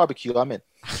 You said barbecue. I'm in.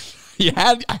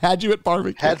 I had you at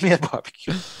barbecue. Had me at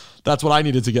barbecue. That's what I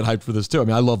needed to get hyped for this too. I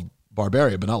mean, I love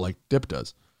Barbarian, but not like Dip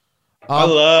does. I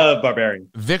love Barbarian.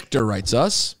 Victor writes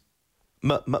us.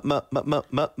 Mail.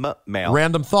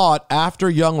 Random thought, after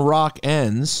Young Rock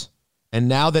ends, and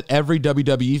now that every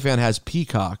WWE fan has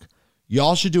Peacock,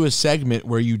 y'all should do a segment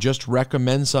where you just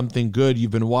recommend something good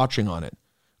you've been watching on it.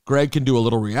 Greg can do a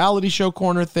little reality show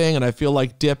corner thing, and I feel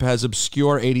like Dip has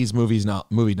obscure 80s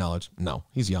movie knowledge. No,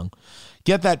 he's young.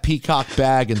 Get that Peacock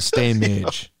bag and stay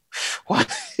mage.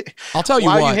 What? I'll tell you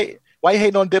what. Why you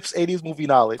hating on Dip's 80s movie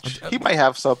knowledge? He might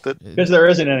have something. Because there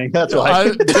isn't any. That's why.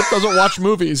 Dip doesn't watch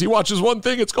movies. He watches one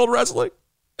thing. It's called wrestling.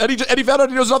 And he found out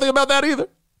he knows nothing about that either.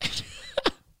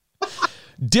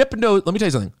 Dip knows. Let me tell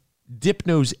you something. Dip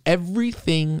knows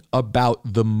everything about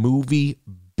the movie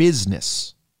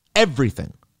business,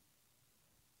 everything.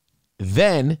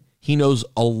 Then he knows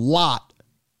a lot,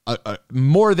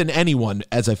 more than anyone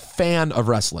as a fan of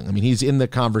wrestling. I mean, he's in the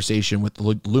conversation with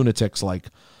the lunatics like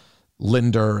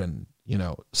Linder and,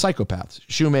 psychopaths,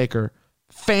 Shoemaker,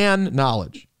 fan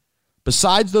knowledge.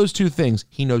 Besides those two things,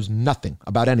 he knows nothing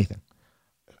about anything.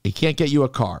 He can't get you a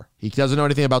car. He doesn't know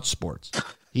anything about sports.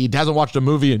 He hasn't watched a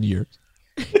movie in years.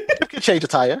 You can change a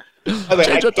tire. I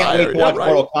can't wait to watch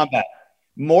Mortal Kombat.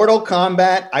 Mortal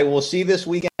Kombat, I will see this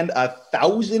weekend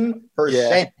 1,000%.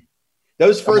 Yeah.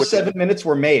 Those first 7 minutes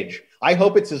were mage. I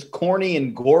hope it's as corny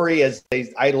and gory as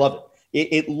I love it.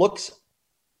 It looks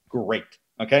great.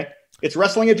 Okay. It's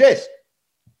wrestling adjacent.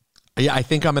 Yeah, I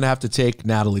think I'm going to have to take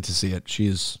Natalie to see it.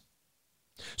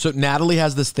 So Natalie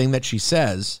has this thing that she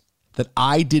says that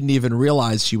I didn't even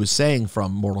realize she was saying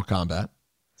from Mortal Kombat.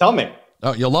 Tell me.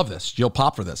 Oh, you'll love this. You'll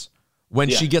pop for this. When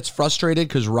she gets frustrated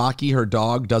because Rocky, her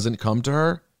dog, doesn't come to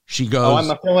her, she goes... Oh,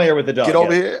 I'm familiar with the dog. Get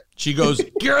over here. She goes,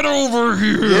 get over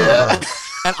here. Yeah.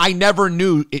 And I never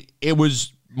knew it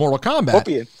was Mortal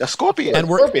Kombat. Scorpion. And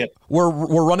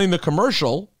we're running the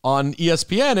commercial on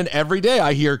ESPN, and every day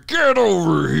I hear, get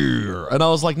over here. And I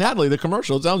was like, Natalie, the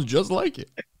commercial, it sounds just like it.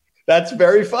 That's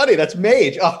very funny. That's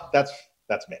Mage. Oh, that's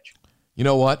Mage. You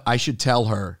know what? I should tell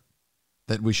her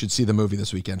that we should see the movie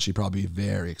this weekend. She'd probably be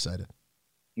very excited.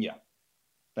 Yeah,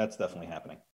 that's definitely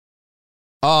happening.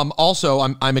 Also,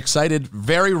 I'm excited.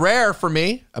 Very rare for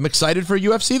me. I'm excited for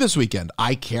UFC this weekend.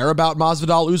 I care about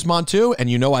Masvidal Usman too, and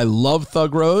I love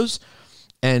Thug Rose,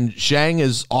 and Shang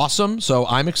is awesome. So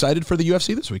I'm excited for the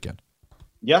UFC this weekend.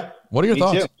 Yeah. What are your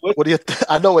thoughts? What do you?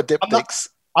 I know what Dip thinks.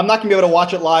 I'm not gonna be able to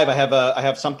watch it live. I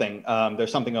have something.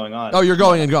 There's something going on. Oh, you're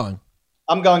going and going.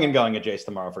 I'm going and going at Jace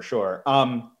tomorrow for sure.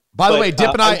 By the way,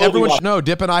 Dip and everyone should know,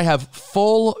 Dip and I have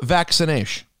full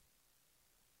vaccination.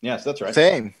 Yes, that's right.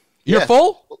 Same. You're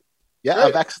full? Yeah,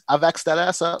 I vaxxed that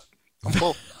ass up. I'm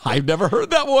full. I've never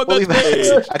heard that one.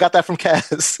 I got that from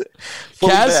Kaz.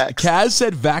 Kaz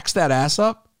said vax that ass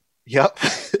up? Yep.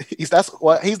 He's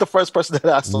the first person that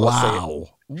I saw say it.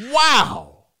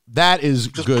 Wow. That is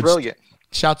just good. Brilliant.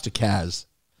 Shouts to Kaz.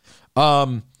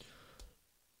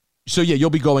 So yeah, you'll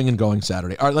be going and going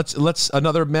Saturday. All right, let's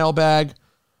another mailbag.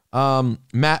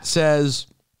 Matt says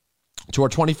to our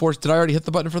 24. Did I already hit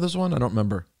the button for this one? I don't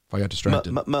remember if I got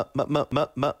distracted.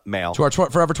 Mail. To our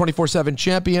Forever 24/7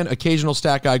 champion, occasional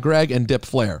stat guy Greg, and Dip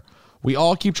Flair. We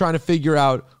all keep trying to figure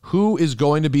out who is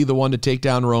going to be the one to take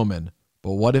down Roman.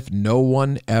 But what if no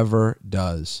one ever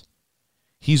does?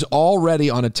 He's already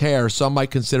on a tear some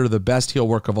might consider the best heel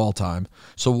work of all time.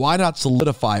 So why not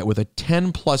solidify it with a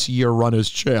 10-plus year run as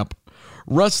champ?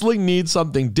 Wrestling needs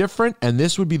something different, and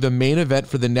this would be the main event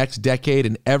for the next decade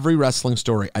in every wrestling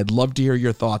story. I'd love to hear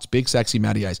your thoughts. Big, sexy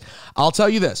Matty Ice. I'll tell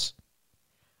you this.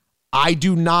 I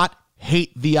do not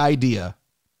hate the idea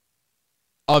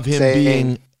of him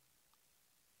being,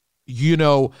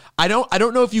 I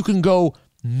don't know if you can go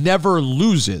never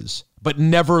loses, but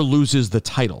never loses the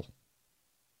title.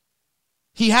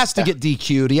 He has to get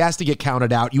DQ'd. He has to get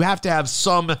counted out. You have to have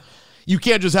you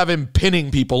can't just have him pinning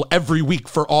people every week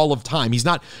for all of time. He's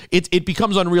not, it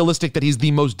becomes unrealistic that he's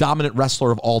the most dominant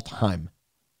wrestler of all time.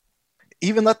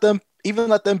 Even let them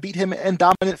beat him in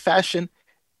dominant fashion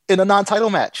in a non-title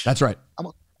match. That's right.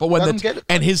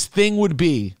 And his thing would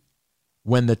be,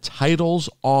 when the title's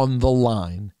on the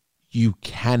line, you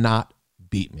cannot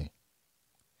beat me.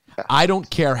 I don't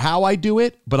care how I do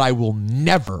it, but I will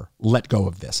never let go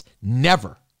of this.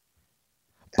 Never.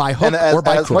 By hook or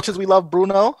by crook. As much as we love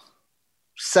Bruno,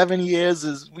 7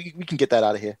 years we can get that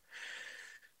out of here.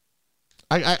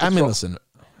 I mean, listen,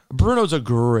 Bruno's a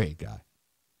great guy.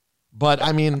 But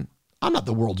I mean, I'm not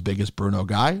the world's biggest Bruno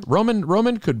guy.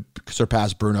 Roman could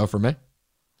surpass Bruno for me.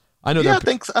 I know. Yeah,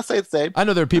 I say the same. I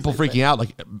know there are people freaking out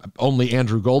like only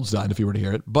Andrew Goldstein if you were to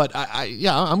hear it. But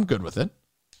I'm good with it.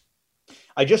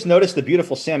 I just noticed the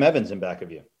beautiful Sam Evans in back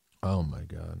of you. Oh my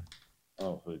God.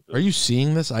 Oh, are you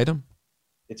seeing this item?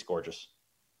 It's gorgeous.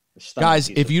 Guys,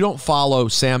 if you don't follow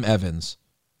Sam Evans,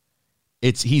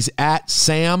 he's at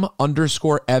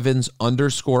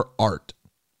Sam_Evans_art.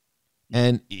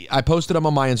 And I posted him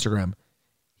on my Instagram.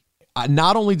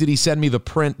 Not only did he send me the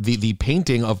print, the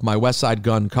painting of my West Side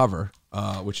Gun cover,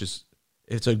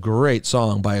 it's a great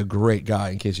song by a great guy,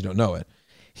 in case you don't know it.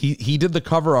 He did the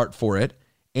cover art for it,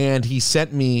 and he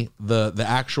sent me the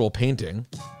actual painting.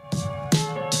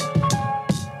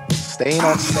 Stain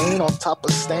on stain on top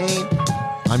of stain.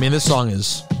 I mean, this song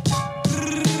is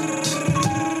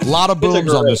a lot of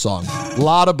booms on this song. A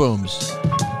lot of booms.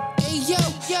 Hey, yo,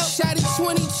 shot it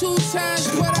 22 times,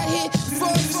 but I hit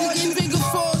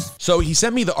So he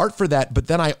sent me the art for that, but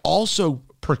then I also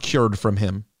procured from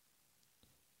him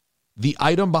the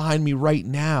item behind me right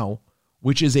now,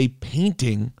 which is a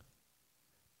painting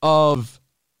of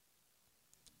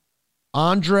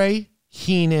Andre,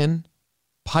 Heenan,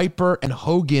 Piper, and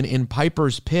Hogan in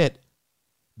Piper's pit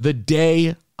the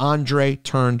day Andre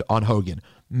turned on Hogan.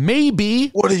 Maybe.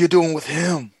 What are you doing with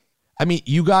him? I mean,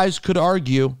 you guys could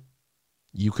argue.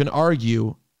 You can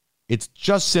argue it's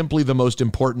just simply the most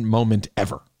important moment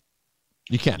ever.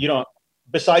 You can. You don't.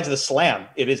 Besides the slam,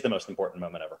 it is the most important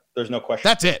moment ever. There's no question.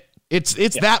 That's it. It's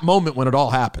that moment when it all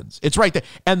happens. It's right there.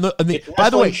 And by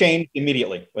the way, changed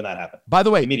immediately when that happened. By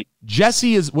the way,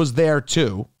 Jesse was there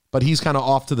too, but he's kind of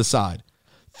off to the side.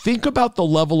 Think about the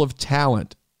level of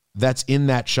talent that's in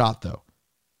that shot, though.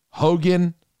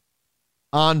 Hogan,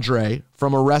 Andre,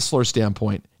 from a wrestler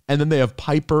standpoint, and then they have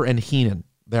Piper and Heenan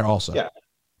there also. Yeah,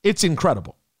 it's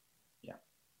incredible.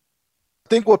 I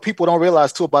think what people don't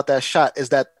realize too about that shot is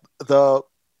that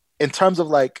in terms of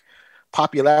like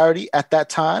popularity at that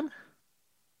time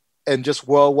and just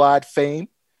worldwide fame,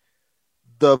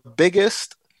 the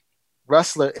biggest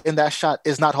wrestler in that shot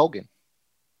is not Hogan.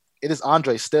 It is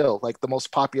Andre still, like the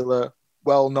most popular,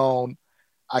 well-known,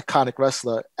 iconic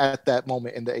wrestler at that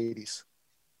moment in the 80s.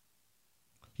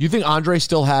 You think Andre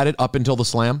still had it up until the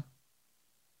slam?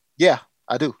 Yeah,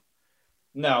 I do.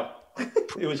 No.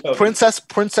 It was Hogan.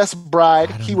 Princess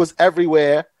Bride, he was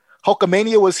everywhere.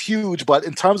 Hulkamania was huge, but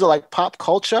in terms of like pop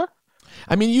culture,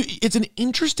 I mean, it's an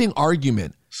interesting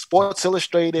argument. Sports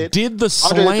Illustrated. Did the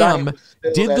slam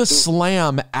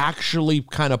actually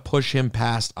kind of push him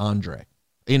past Andre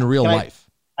in real life?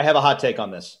 I have a hot take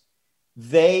on this.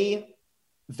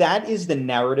 That is the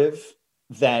narrative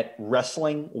that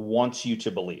wrestling wants you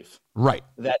to believe. Right.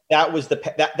 That is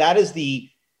the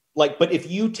like, but if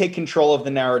you take control of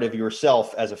the narrative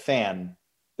yourself as a fan,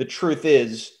 the truth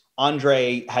is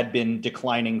Andre had been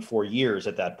declining for years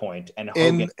at that point, and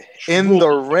Hogan in the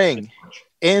ring.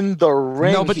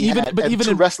 No, but even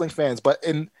in wrestling fans,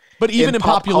 even in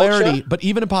popularity,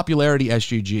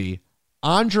 SGG,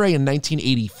 Andre in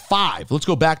 1985. Let's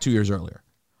go back 2 years earlier.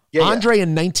 Andre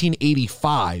in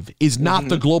 1985 is not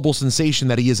the global sensation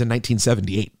that he is in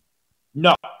 1978.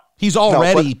 No, he's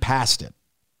already past it.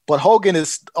 But Hogan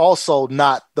is also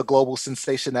not the global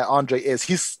sensation that Andre is.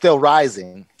 He's still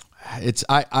rising.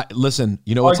 I listen,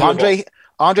 you know what's Andre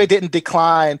didn't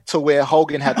decline to where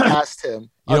Hogan had passed him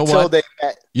until they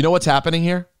met. You know what's happening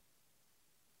here?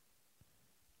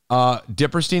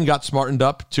 Dipperstein got smartened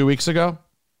up 2 weeks ago.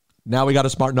 Now we got to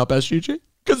smarten up SGG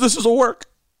because this is a work.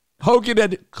 Hogan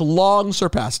had long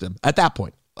surpassed him at that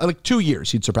point. Like 2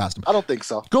 years, he'd surpassed him. I don't think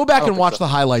so. Go back and watch the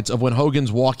highlights of when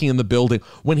Hogan's walking in the building.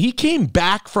 When he came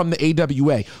back from the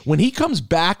AWA, when he comes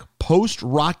back post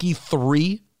Rocky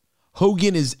 3,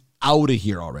 Hogan is out of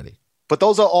here already. But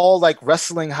those are all like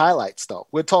wrestling highlights, though.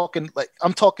 We're talking like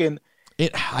I'm talking.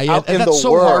 That's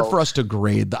so hard for us to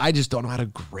grade. I just don't know how to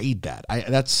grade that. I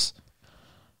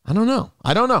don't know.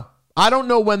 I don't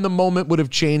know when the moment would have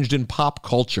changed in pop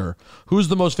culture. Who's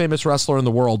the most famous wrestler in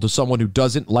the world to someone who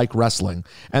doesn't like wrestling?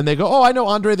 And they go, oh, I know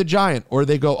Andre the Giant. Or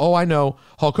they go, oh, I know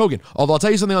Hulk Hogan. Although I'll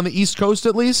tell you something, on the East Coast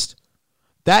at least,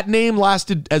 that name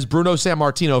lasted as Bruno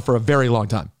Sammartino for a very long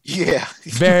time. Yeah.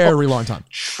 Very long time.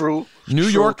 True. New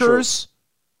Yorkers,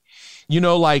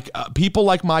 like people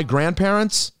like my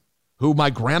grandparents, who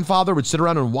my grandfather would sit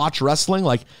around and watch wrestling,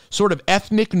 like sort of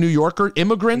ethnic New Yorker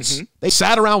immigrants. They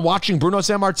sat around watching Bruno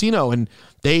Sammartino, and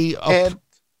they... and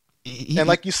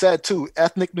like you said, too,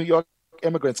 ethnic New York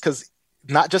immigrants, because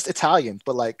not just Italian,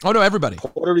 but like... Oh, no, everybody.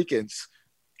 Puerto Ricans,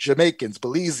 Jamaicans,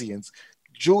 Belizeans,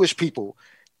 Jewish people.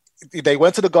 They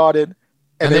went to the Garden,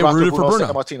 and they rooted for Bruno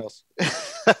Sammartinos.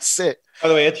 That's it. By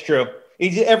the way, it's true.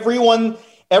 Everyone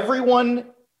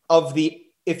of the...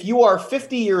 If you are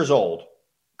 50 years old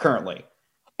currently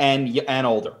and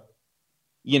older,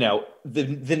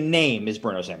 the name is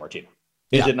Bruno Sammartino.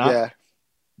 Is it not?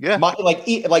 Yeah.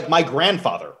 Like my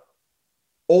grandfather,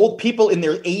 old people in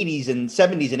their 80s and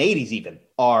 70s and 80s even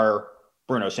are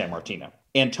Bruno Sammartino.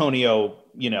 Antonio,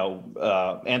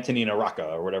 Antonino Rocca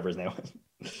or whatever his name was.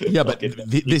 Yeah, but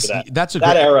that's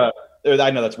that era. I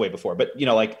know that's way before, but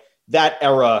like that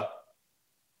era.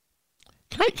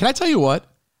 Can I tell you what?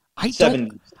 I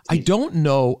don't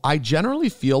know. I generally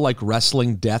feel like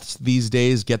wrestling deaths these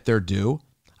days get their due.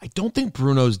 I don't think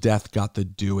Bruno's death got the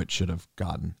due it should have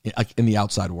gotten in the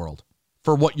outside world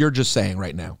for what you're just saying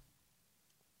right now.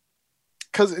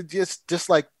 Because it just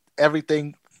like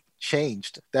everything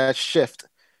changed, that shift.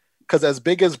 Because as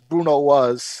big as Bruno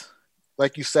was,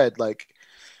 like you said, like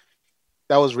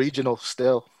that was regional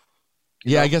still.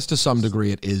 Yeah, I guess to some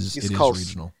degree it is Coast.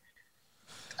 Regional.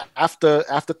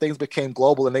 After things became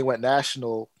global and they went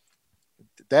national,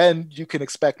 then you can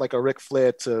expect like a Ric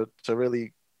Flair to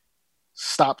really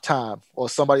Stop Time or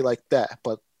somebody like that.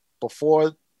 But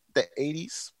before the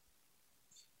 80s,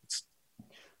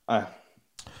 all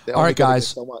right, guys.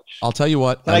 So much. I'll tell you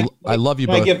what. I love you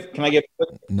both. Can I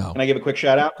give a quick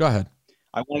shout out? Go ahead.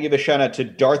 I want to give a shout out to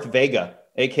Darth Vega,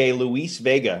 aka Luis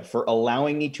Vega, for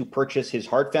allowing me to purchase his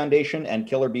Heart Foundation and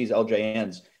Killer Bees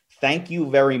LJNs. Thank you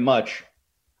very much.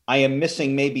 I am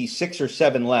missing maybe 6 or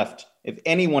 7 left. If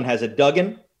anyone has a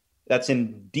Duggan that's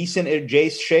in decent J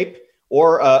shape,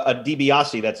 or a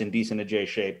DiBiase that's in decent J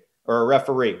shape, or a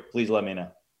referee, please let me know.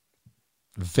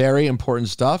 Very important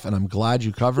stuff, and I'm glad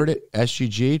you covered it.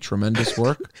 SGG, tremendous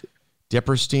work.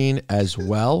 Dipperstein as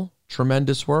well,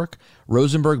 tremendous work.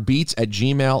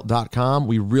 RosenbergBeats@gmail.com.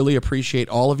 We really appreciate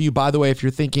all of you. By the way, if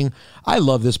you're thinking, I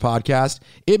love this podcast,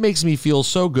 it makes me feel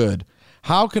so good.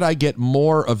 How could I get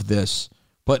more of this,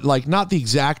 but like not the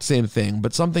exact same thing,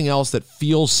 but something else that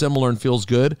feels similar and feels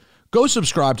good? Go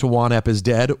subscribe to One Ep is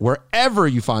Dead wherever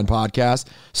you find podcasts.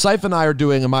 Syph and I are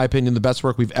doing, in my opinion, the best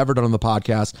work we've ever done on the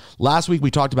podcast. Last week, we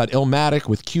talked about Illmatic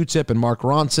with Q-Tip and Mark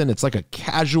Ronson. It's like a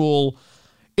casual,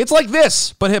 it's like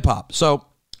this, but hip-hop. So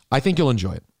I think you'll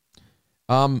enjoy it.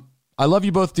 I love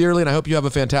you both dearly, and I hope you have a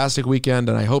fantastic weekend,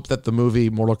 and I hope that the movie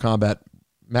Mortal Kombat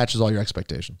matches all your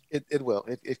expectations. It will.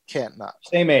 It can't not.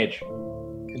 Same age.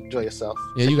 Enjoy yourself.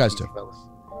 Yeah, you guys too. Fellas.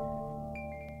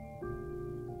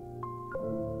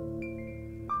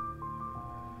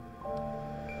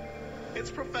 It's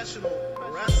professional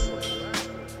wrestling.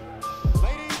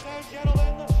 Ladies and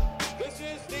gentlemen, this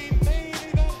is the main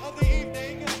event of the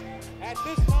evening. At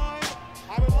this time,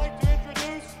 I would like to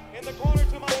introduce, in the corner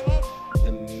to my left,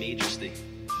 the Majesty.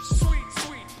 Sweet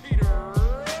Peter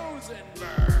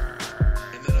Rosenberg.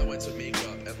 And then I went to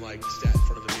makeup and like sat in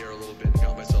front of the mirror a little bit and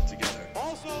got myself together.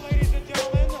 Also, ladies and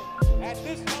gentlemen, at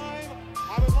this time,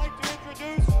 I would like to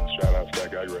introduce... Shout out to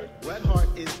that guy, Ray. Bret Hart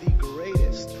is the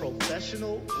greatest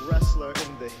professional wrestler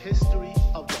in the history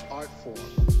of the art form.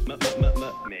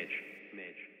 Mitch.